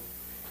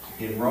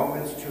 In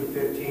Romans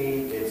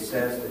 2:15, it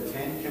says the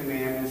 10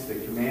 Commandments, the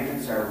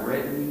commandments are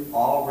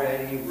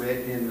already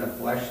written in the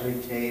fleshly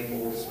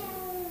tables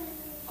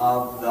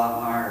of the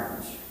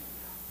heart.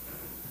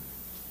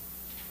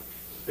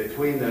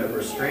 Between the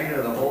restraint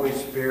of the Holy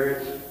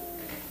Spirit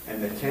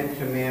and the 10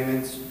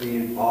 Commandments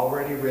being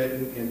already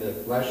written in the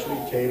fleshly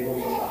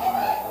tables of the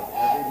heart of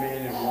every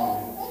man and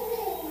woman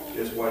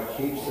is what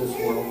keeps this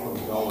world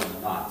from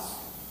going nuts.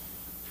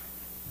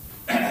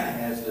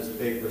 Has this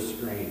big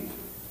restraint.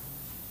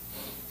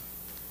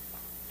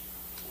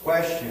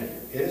 Question,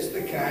 is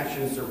the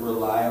conscience a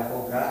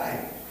reliable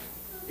guide?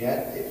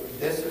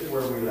 This is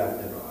where we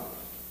left it off.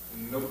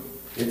 Nope.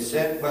 It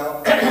said,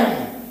 well,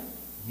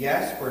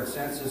 yes, for it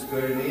senses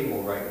good and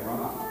evil, right and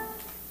wrong.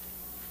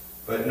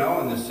 But no,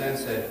 in the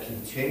sense that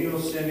continual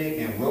sinning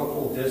and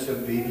willful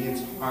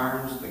disobedience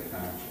harms the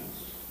conscience.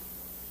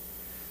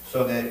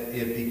 So that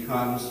it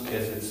becomes,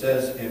 as it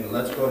says, and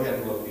let's go ahead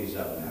and look these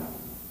up now.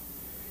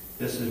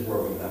 This is where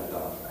we left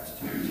off last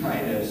time.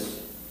 Titus,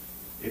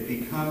 it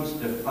becomes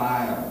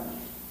defiled.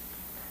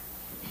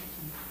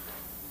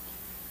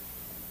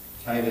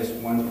 Titus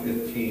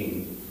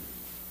 1:15.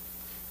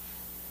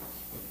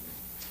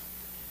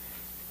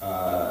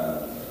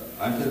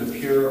 Unto the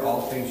pure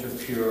all things are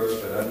pure,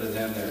 but unto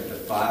them that are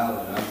defiled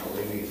and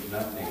unbelieving is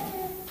nothing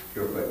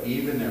pure, but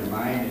even their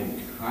mind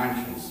and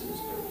conscience is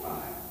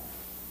defiled.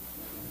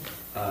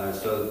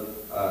 So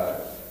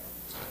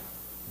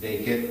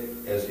they get,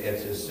 as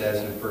it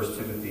says in 1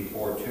 Timothy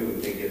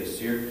 4:2, they get a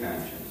seared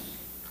conscience.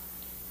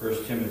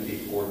 1 Timothy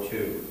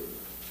 4:2,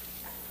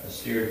 a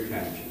seared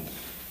conscience.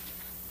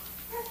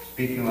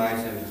 Speaking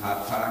lies and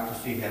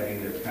hypocrisy,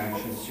 having their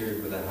conscience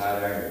seared with a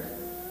hot iron.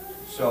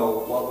 So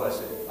what was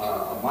it?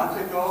 A month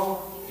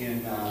ago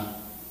in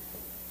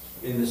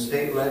the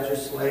state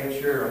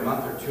legislature, a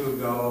month or two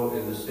ago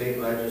in the state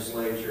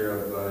legislature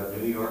of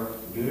New York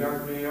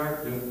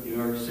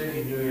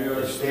City,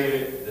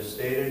 the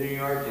state of New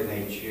York, and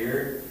they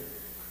cheered,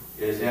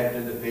 is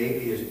after the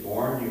baby is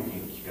born, you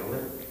can kill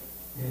it.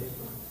 Yes.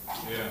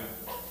 Yeah.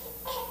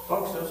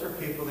 Folks, those are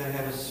people that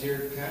have a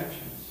seared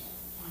conscience.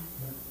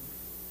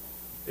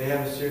 They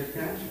have a seared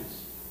conscience.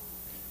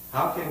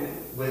 How can,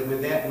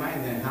 with that in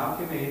mind, then how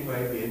can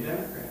anybody be a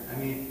Democrat? I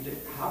mean,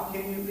 how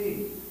can you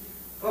be?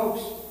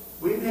 Folks,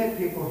 we've had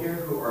people here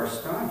who are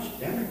staunch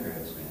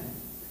Democrats, man.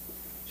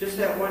 Just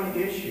that one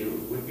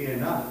issue would be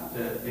enough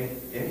to make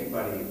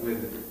anybody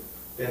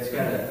that's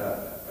got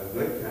a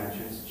good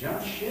conscience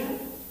jump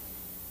ship.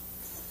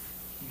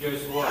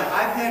 Guess what?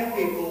 I've had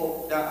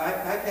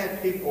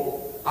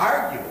people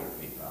argue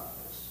with me about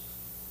this.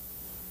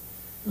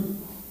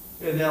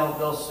 And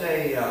they'll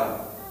say,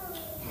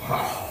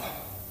 wow,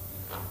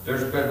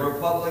 there's been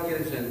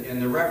Republicans,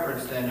 and the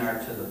reference then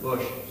are to the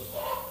Bushes.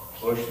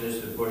 Bush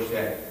this and Bush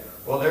that.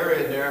 Well, they're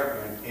in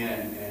there,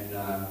 and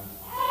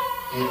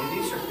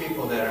these are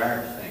people that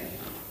aren't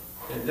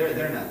thinking.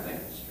 They're not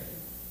thinking straight.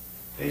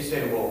 They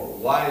say, well,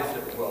 why is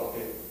it, well,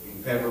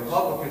 you've had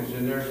Republicans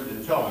in there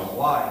to tell me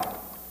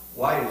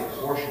why is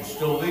abortion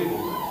still legal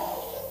then?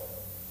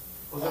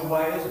 Well, then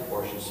why is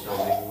abortion still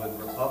legal with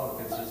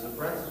Republicans as the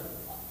president?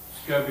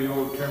 It's got to be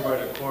overturned by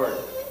the court.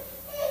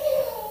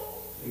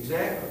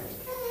 Exactly.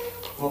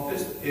 Well,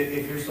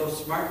 if you're so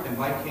smart, then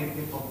why can't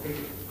people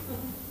figure?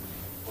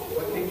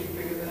 Why can't you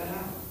figure that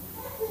out?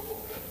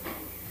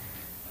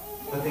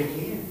 But they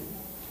can't.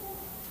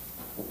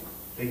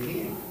 They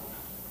can't.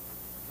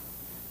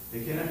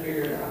 They cannot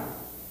figure it out.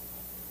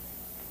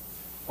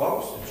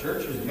 Folks, the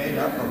church is made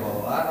up of a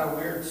lot of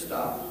weird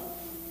stuff.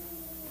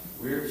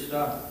 Weird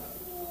stuff.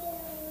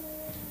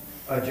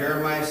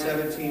 Jeremiah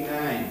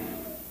 17:9.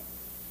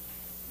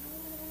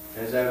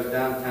 As I was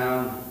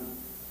downtown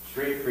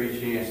street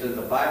preaching, I said,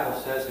 the Bible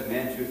says in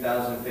Man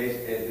 2000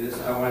 face.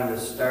 I wanted to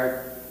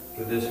start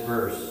with this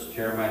verse,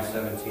 Jeremiah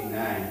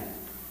 17:9.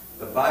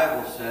 The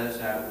Bible says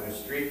that when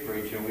street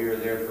preaching, we were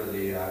there for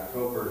the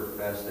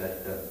Oktoberfest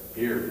at the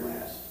beer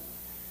blast.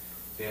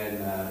 And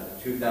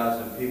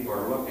 2,000 people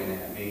are looking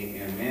at me,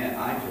 and man,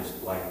 I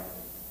just like,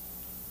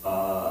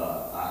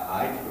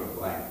 I drew a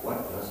blank.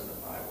 What does the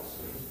Bible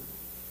say?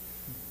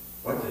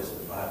 What does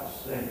the Bible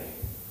say?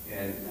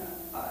 And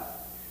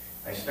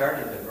I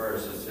started the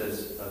verse. It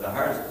says, the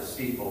heart is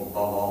deceitful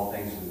above all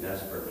things and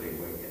desperately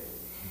wicked.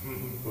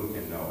 Who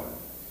can know it?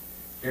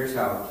 Here's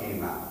how it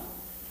came out.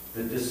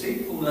 The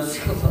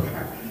deceitfulness of the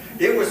heart.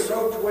 It was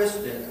so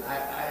twisted.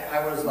 I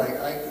was like,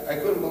 I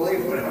couldn't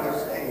believe what I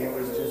was saying. It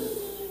was just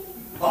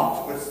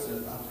all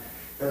twisted up.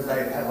 Because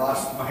I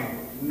lost my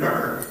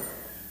nerve.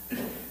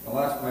 I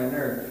lost my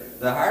nerve.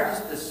 The heart is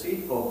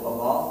deceitful of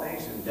all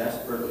things and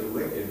desperately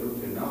wicked. Who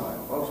can know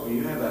it? Folks, when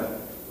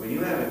you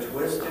have a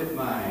twisted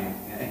mind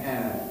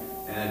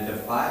and a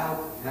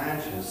defiled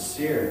conscience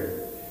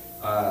seared,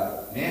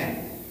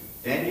 man,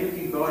 then you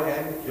can go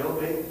ahead and kill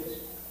babies.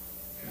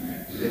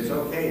 It's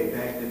okay. In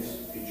fact,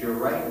 it's your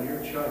right and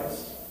your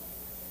choice.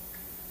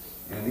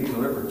 And these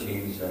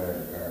libertines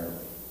are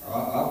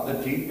up the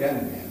deep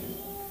end, man.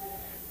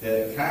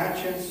 The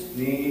conscience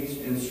needs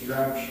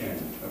instruction.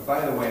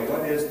 By the way,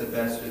 what is the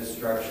best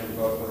instruction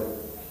booklet?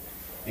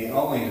 The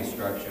only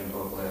instruction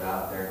booklet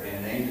out there,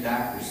 and it ain't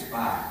Dr.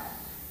 Spock.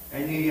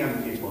 And you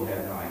young people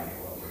have no idea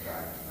what we're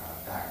talking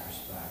about, Dr.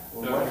 Spock.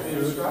 Well, what's the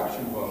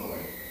instruction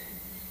booklet?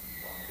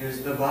 It's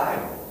the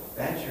Bible.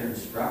 That's your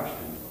instruction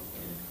booklet.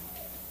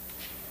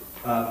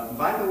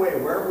 By the way,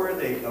 where were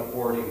they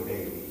aborting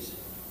babies?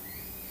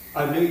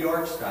 New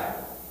York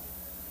style.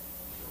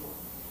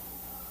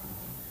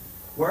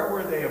 Where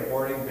were they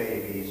aborting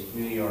babies,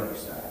 New York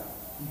style?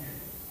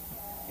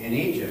 In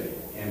Egypt,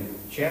 in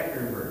chapter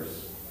and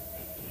verse.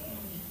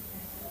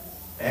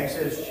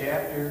 Exodus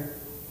chapter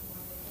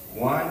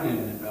 1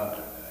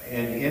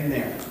 and in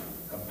there,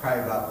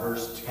 probably about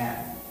verse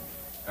 10.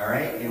 All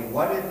right? And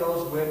what did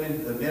those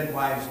women, the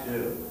midwives,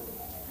 do?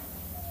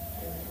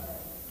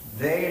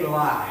 They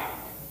lied.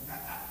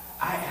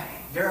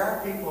 There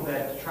are people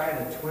that try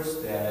to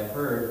twist that. I've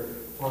heard,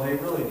 well, they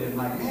really didn't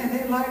lie. Man,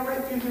 they lied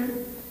right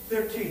through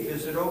their teeth.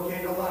 Is it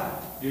okay to lie?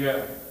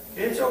 Yeah.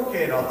 It's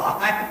okay to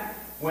lie.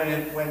 When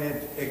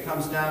it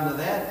comes down to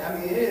that, I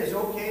mean, it is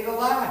okay to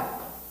lie.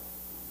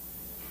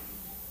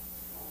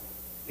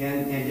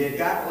 And did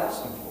God bless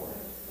them for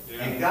it?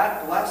 Yeah. And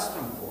God blessed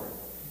them for it.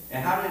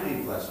 And how did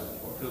He bless them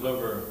for it?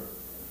 Deliver.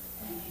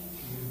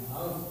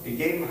 He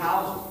gave them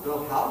houses,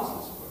 built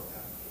houses for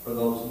them, for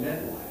those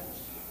midwives.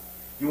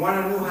 You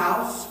want a new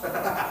house?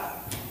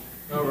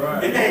 All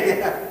right.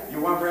 Yeah.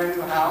 You want a brand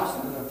new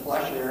house in a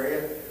plush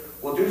area?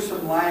 Well, do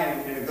some lying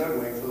in a good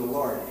way for the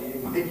Lord. He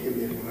might give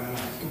you a new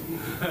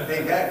house.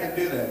 Hey, God can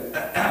do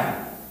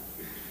that.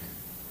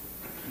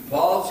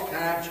 Paul's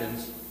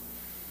conscience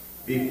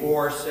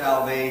before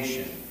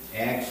salvation.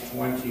 Acts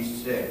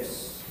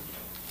 26.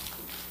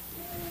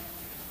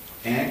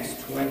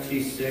 Acts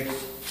 26,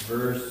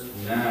 verse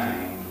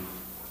 9.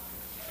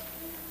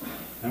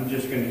 I'm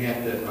just going to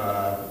have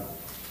to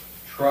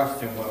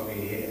trust in what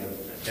we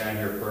have down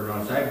here for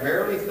notes. I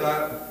barely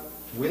thought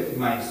with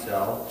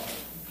myself.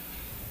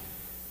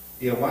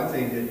 Yeah, one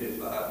thing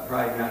to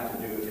probably not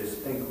to do is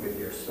think with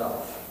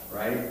yourself,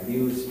 right?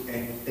 Muse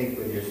and think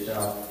with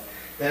yourself.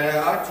 That I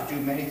ought to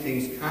do many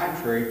things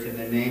contrary to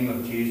the name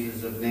of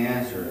Jesus of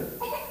Nazareth.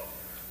 All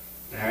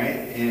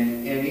right?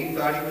 And he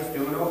thought he was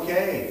doing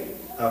okay.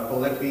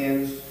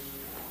 Philippians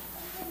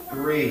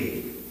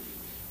 3.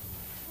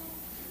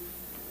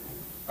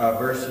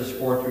 verses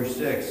 4 through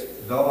 6.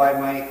 Though I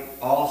might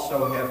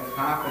also have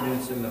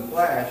confidence in the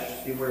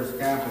flesh, see where his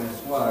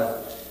confidence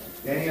was,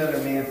 any other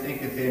man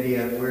thinketh that he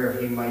hath whereof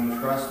he might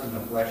trust in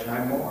the flesh,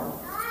 I more.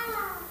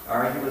 All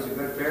right, he was a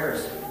good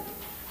Pharisee.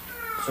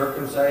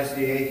 Circumcised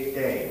the 8th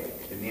day.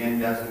 In the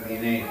end, doesn't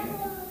mean anything.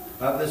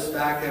 Of the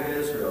stock of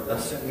Israel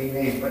doesn't mean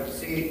anything. But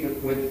see,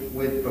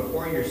 with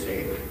before you're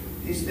saved,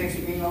 these things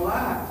mean a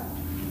lot.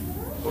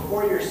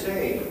 Before you're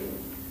saved,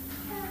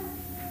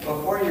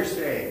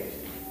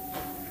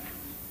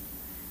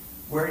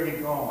 where are you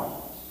going?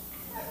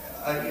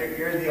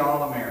 You're the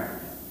All-American.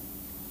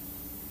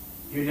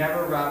 You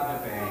never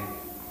robbed a bank.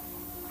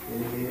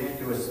 You didn't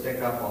do a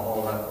stick-up, a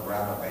hold-up,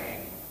 rob a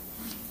bank.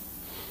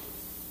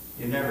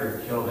 You never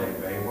killed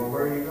anybody. Well,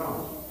 where are you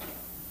going?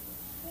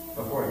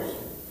 Before you're saved.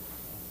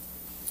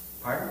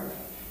 Pardon?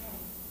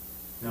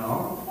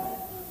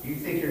 No? You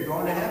think you're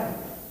going to heaven?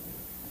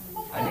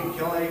 I didn't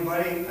kill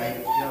anybody.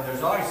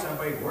 There's always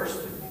somebody worse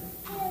than me.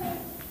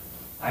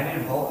 I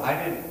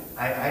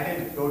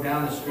didn't go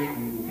down the street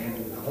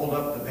and hold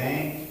up the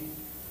bank,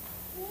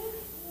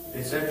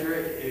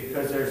 etc.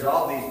 Because there's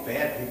all these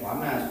bad people. I'm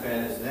not as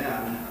bad as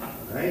them,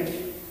 right?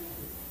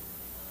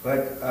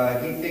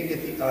 But he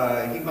thinketh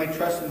he might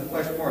trust in the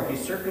flesh more. He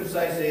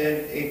circumcised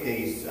the 8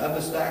 days, of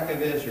the stock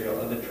of Israel,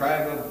 of the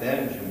tribe of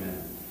Benjamin.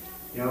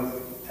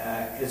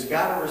 Is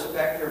God a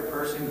respecter of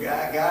person?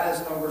 God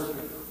is no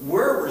respecter.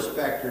 We're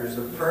respecters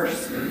of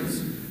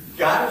persons.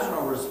 God is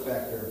no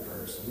respecter of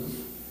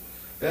persons.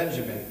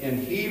 Benjamin, in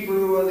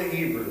Hebrew of the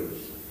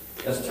Hebrews,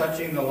 as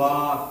touching the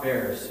law of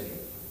Pharisee,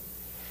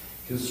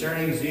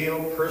 concerning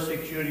zeal,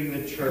 persecuting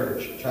the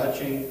church,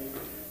 touching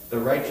the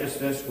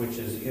righteousness which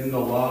is in the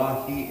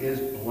law, he is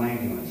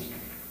blameless.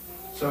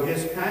 So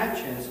his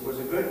conscience was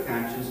a good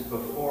conscience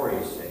before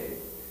he's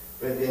saved.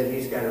 But then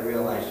he's got to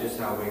realize just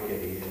how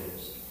wicked he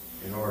is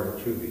in order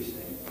to be saved.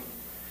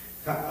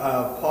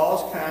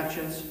 Paul's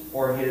conscience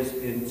for his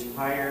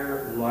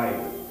entire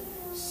life.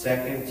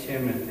 2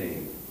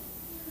 Timothy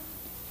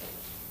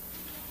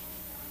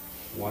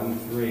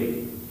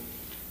 1:3.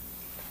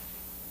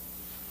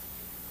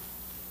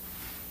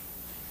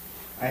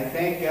 I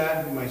thank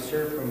God whom I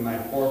serve from my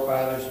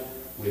forefathers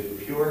with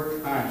pure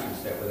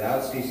conscience, that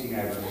without ceasing I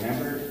have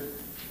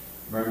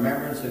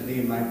remembrance of thee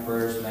in my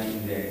prayers night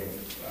and day.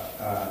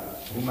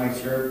 Whom I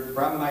serve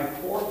from my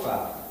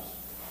forefathers,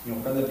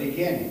 from the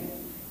beginning,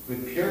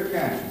 with pure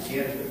conscience. He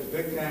had a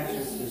good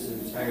conscience his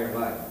entire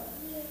life.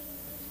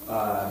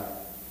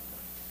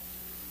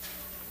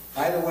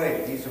 By the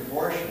way, these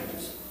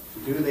abortions,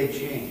 do they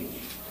change?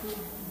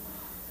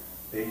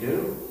 They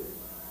do.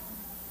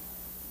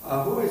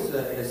 Who is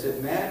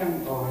it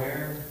Madam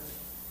O'Hare?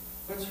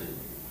 What's her name?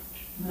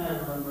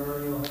 Madam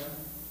O'Hare.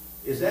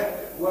 Is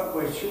that what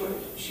was she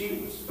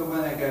was the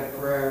one that got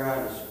Pereira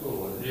out of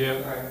school, was it? Yeah.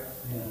 Right.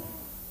 Yeah.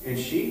 And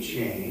she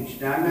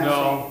changed. Now,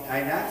 No.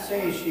 I'm not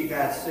saying she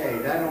got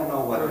saved. I don't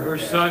know what Her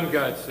son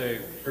got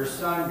saved. Her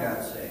son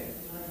got saved.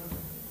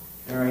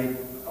 All right,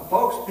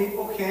 folks.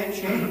 People can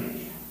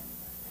change.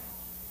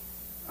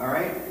 All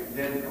right.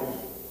 Then,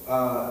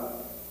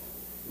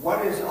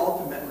 what is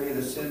ultimately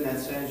the sin that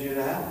sends you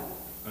to hell?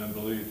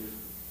 Unbelief.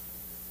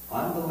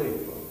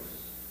 Unbelief, folks.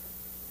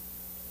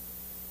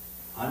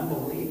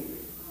 Unbelief.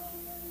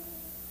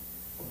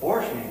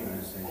 Abortion ain't going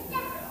to send you to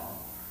hell.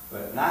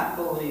 But not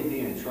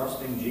believing and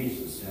trusting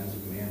Jesus sends a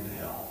man to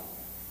hell.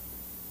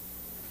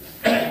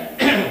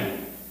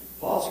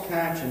 False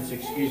conscience,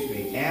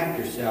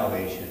 after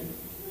salvation.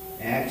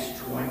 Acts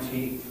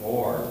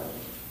 24.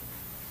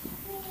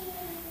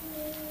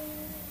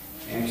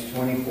 Acts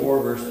 24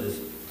 verses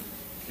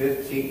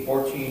 15,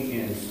 14,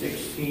 and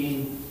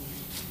 16.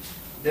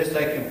 This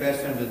I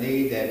confess unto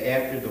thee, that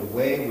after the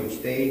way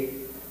which they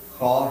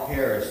call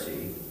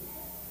heresy,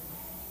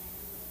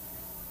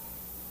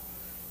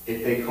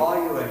 if they call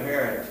you a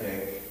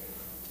heretic,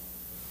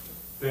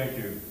 Thank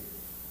you.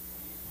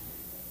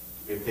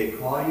 if they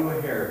call you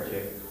a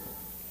heretic,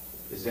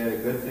 is that a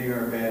good thing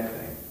or a bad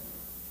thing?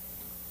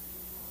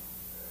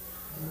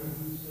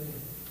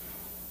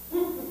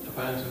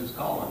 Depends who's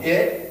calling.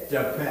 It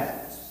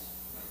depends.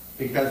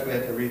 Because we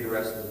have to read the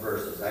rest of the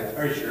verses. I'm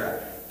very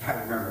sure I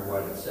remember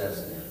what it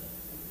says there.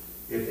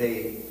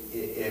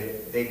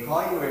 If they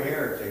call you a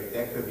heretic,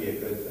 that could be a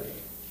good thing.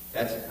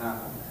 That's a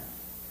compliment.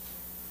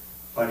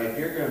 But if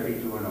you're going to be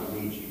doing a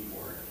Ouija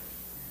board,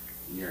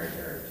 and you're a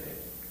heretic,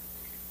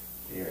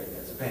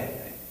 that's a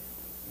bad thing.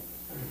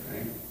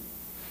 Okay?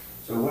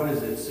 So what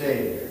does it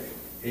say there?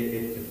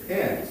 It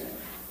depends.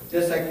 But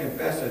this I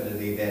confess unto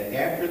thee, that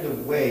after the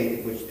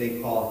way which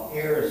they call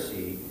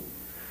heresy,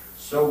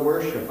 so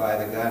worship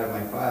I the God of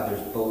my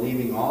fathers,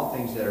 believing all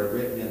things that are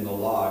written in the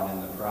law and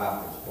in the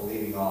prophets,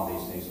 believing all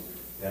these things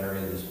that are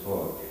in this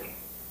book.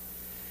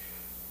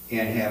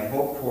 And have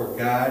hope toward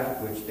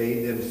God, which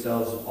they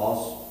themselves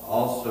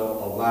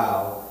also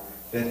allow,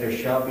 that there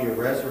shall be a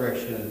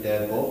resurrection of the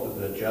dead, both of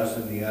the just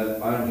and the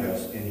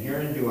unjust. And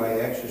herein do I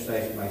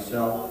exercise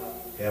myself,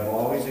 to have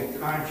always a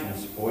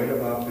conscience void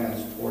of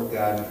offense toward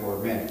God and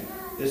toward men.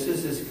 This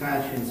is his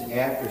conscience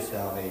after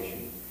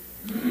salvation.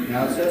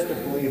 Now it says to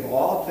believe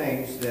all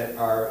things that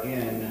are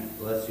in,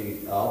 let's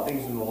see, all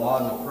things in the law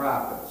and the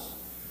prophets.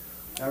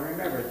 Now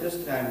remember, at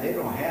this time, they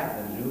don't have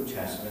the New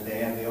Testament, they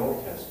have the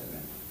Old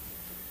Testament.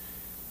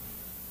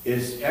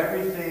 Is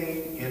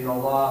everything in the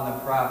law and the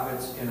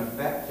prophets in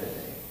effect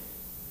today?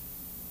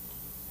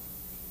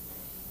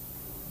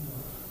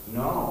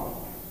 No.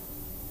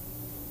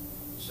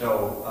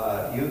 So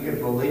you can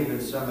believe in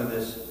some of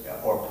this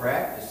or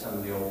practice some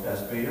of the Old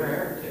Testament, you're a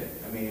heretic.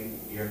 I mean,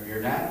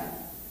 you're not.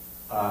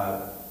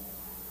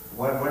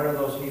 What are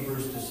those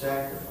Hebrews to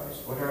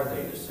sacrifice? What are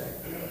they to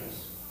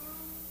sacrifice?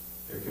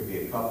 There could be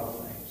a couple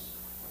things.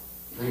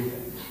 3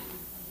 things.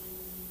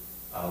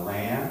 A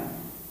lamb.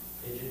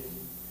 Pigeons.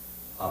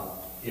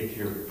 If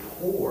you're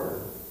poor,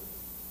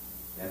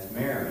 that's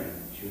Mary.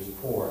 She was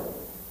poor.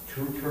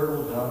 2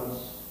 turtle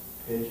doves,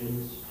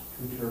 pigeons,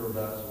 2 turtle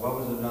doves. What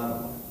was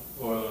another one?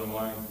 Oil and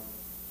wine.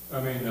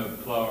 I mean,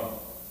 flour.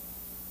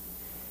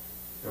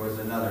 There was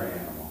another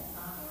animal.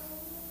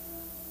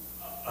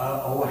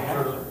 A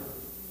heifer.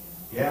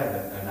 Yeah,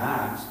 an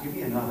ox. Give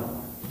me another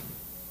one.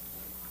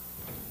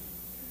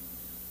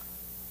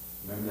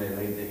 Remember they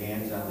laid the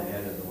hands on the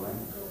head of the one?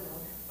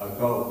 A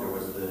goat. There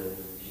was the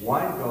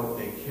one goat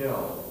they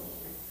killed,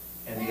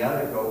 and the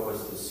other goat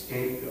was the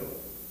scapegoat.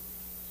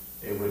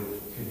 They would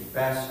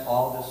confess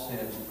all the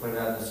sins, put it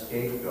on the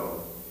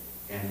scapegoat,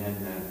 and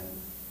then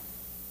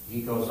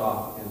he goes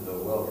off into the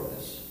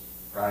wilderness,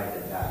 probably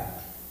to die.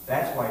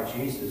 That's why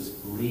Jesus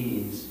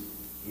leaves.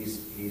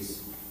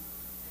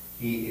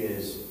 He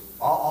is,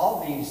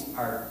 all these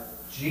are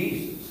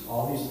Jesus,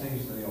 all these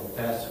things in the Old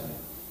Testament.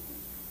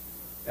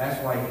 That's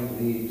why he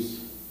leaves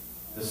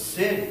the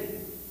city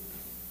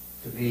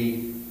to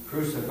be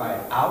crucified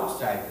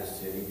outside the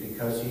city,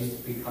 because he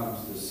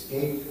becomes the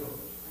scapegoat,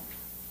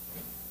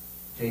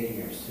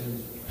 taking our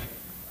sins away.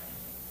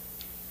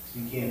 So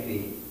you can't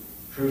be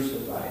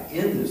crucified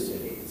in the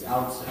city, it's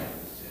outside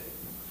the city.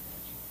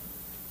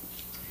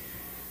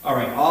 All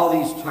right, all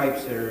these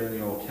types that are in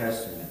the Old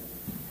Testament.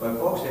 But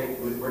folks,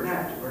 we're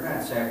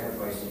not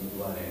sacrificing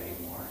blood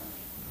anymore,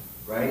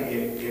 right?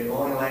 It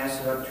only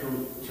lasted up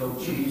till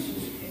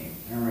Jesus came.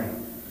 All right.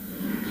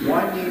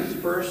 One needs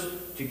first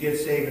to get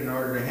saved in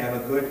order to have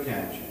a good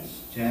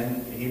conscience.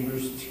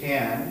 Hebrews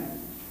 10.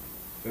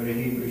 Go to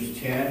Hebrews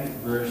 10,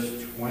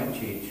 verse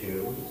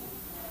 22.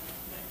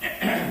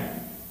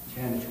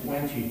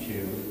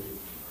 10:22.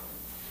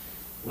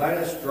 Let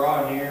us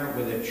draw near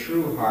with a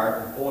true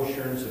heart and full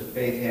assurance of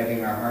faith,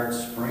 having our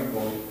hearts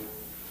sprinkled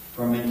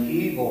from an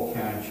evil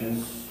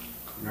conscience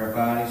and our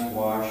bodies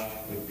washed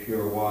with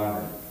pure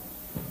water.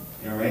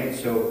 All right,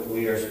 so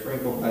we are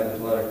sprinkled by the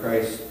blood of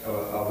Christ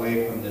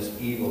away from this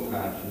evil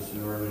conscience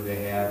in order to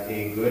have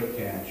a good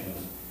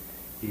conscience.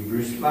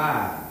 Hebrews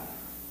 5.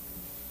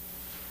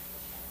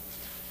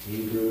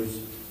 Hebrews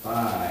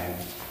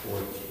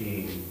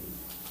 5:14.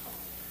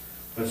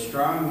 But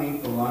strong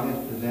meat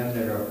belongeth to them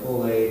that are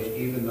full age,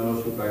 even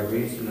those who by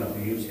reason of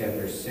use have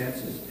their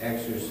senses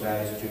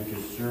exercised to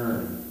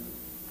discern.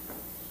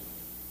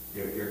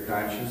 Your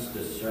conscience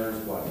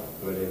discerns what?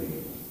 Good and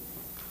evil.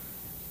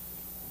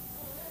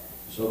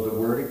 So the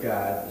Word of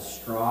God, the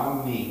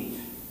strong meat,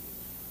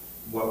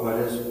 what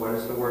is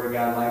the Word of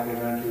God likened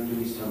unto? Give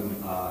me some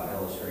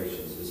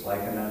illustrations. It's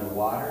likened unto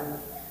water.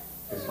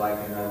 It's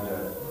likened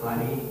unto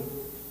honey.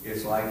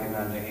 It's likened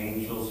unto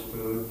angels'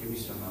 food. Give me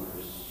some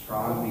others.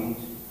 Strong meat.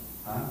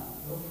 Huh?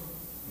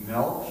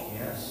 Milk,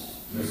 yes.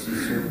 This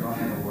is certain on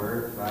the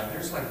Word.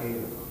 There's like 8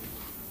 of them.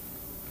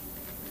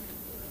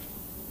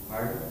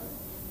 Pardon?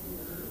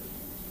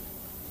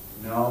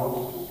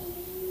 No.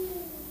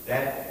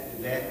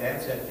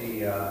 That's at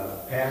the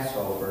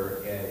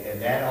Passover,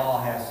 and that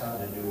all has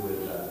something to do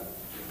with the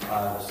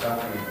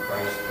suffering of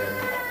Christ.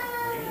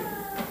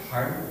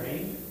 Pardon?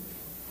 Rain?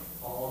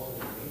 Falls in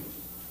the rain?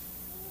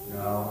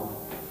 No.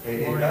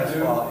 It does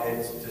fall.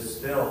 It's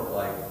distilled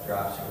like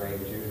drops of rain,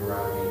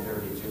 Deuteronomy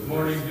 32.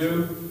 Morning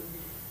dew?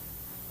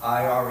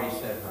 I already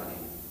said honey.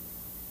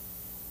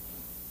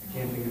 I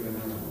can't think of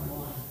another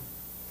one.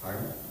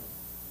 Pardon?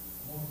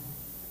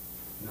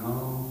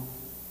 No.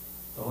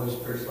 The Holy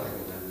Spirit's like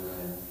it then.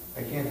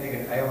 I can't think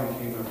of, I only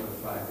came up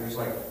with 5. There's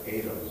like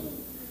 8 of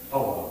them.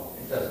 Oh well,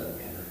 it doesn't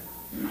matter.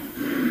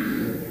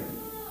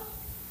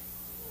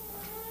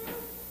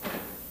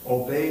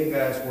 Obeying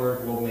God's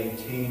word will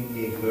maintain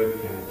a good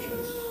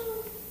conscience.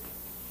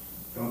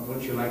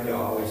 Wouldn't you like to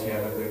always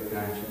have a good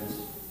conscience?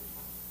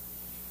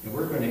 And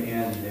we're going to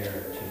end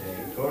there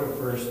today. Go to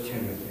 1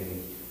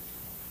 Timothy.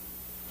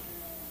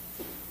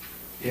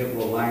 It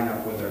will line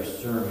up with our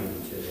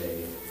sermon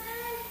today.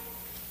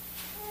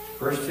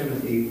 1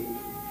 Timothy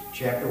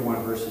chapter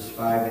 1, verses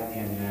 5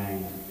 and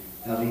 9.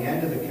 Now the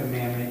end of the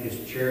commandment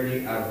is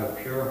charity out of a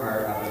pure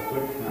heart, out of a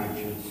good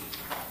conscience,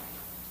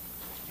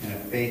 and a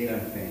faith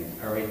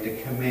unfeigned. All right, the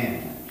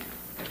commandment,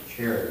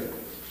 charity,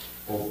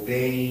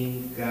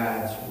 obeying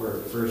God's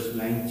word. Verse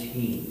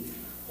 19,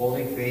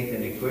 holding faith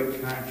in a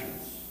good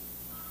conscience,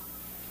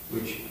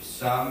 which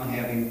some,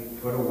 having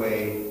put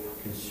away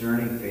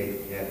concerning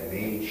faith, have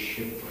made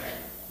shipwreck.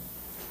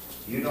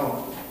 You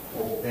don't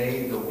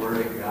obey the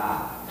word of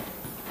God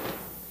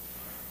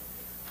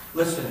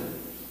Listen,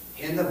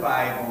 in the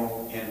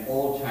Bible, and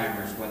old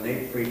timers, when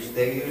they preach,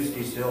 they use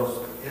these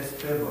it's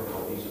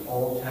biblical, these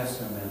Old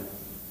Testament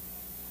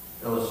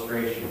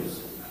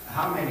illustrations.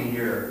 How many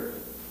here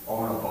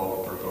own a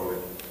boat or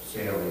go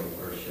sailing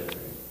or shipping?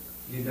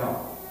 You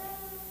don't.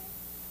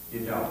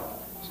 You don't.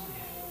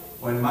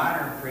 When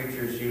modern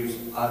preachers use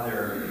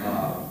other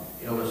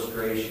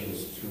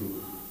illustrations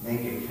to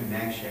make a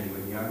connection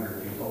with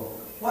younger people,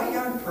 what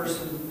young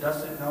person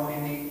doesn't know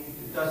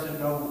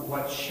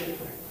what shipwreck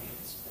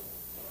means?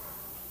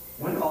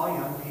 Wouldn't all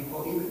young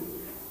people even?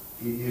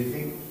 You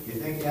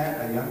think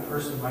that a young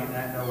person might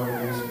not know what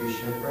it means to be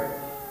shipwrecked?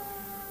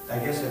 I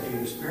guess if you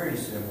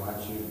experience it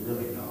once, you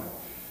really know it.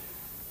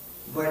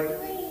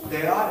 But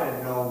they ought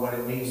to know what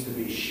it means to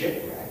be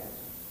shipwrecked.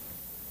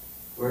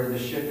 Where did the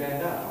ship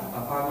end up?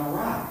 Up on the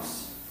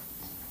rocks.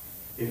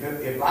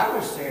 If I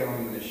was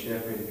sailing the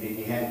ship and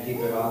you had to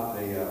keep it off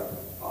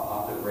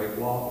the break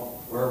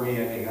wall, where are we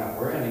ending up?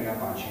 We're ending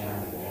up on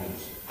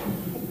shanties.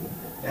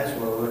 That's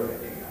where we're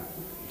ending up.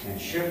 And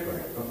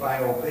shipwreck. But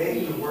by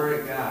obeying the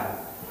word of God,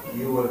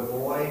 you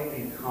avoid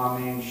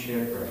becoming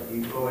shipwrecked.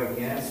 You go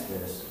against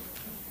this,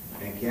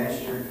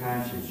 against your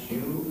conscience.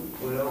 You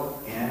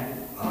will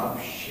end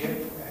up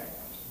shipwrecked.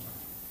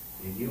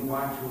 And you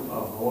want to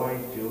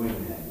avoid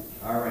doing that.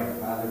 All right,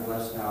 Father,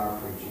 bless now our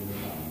preaching.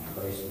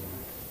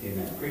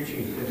 Amen.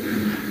 Preaching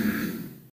 15.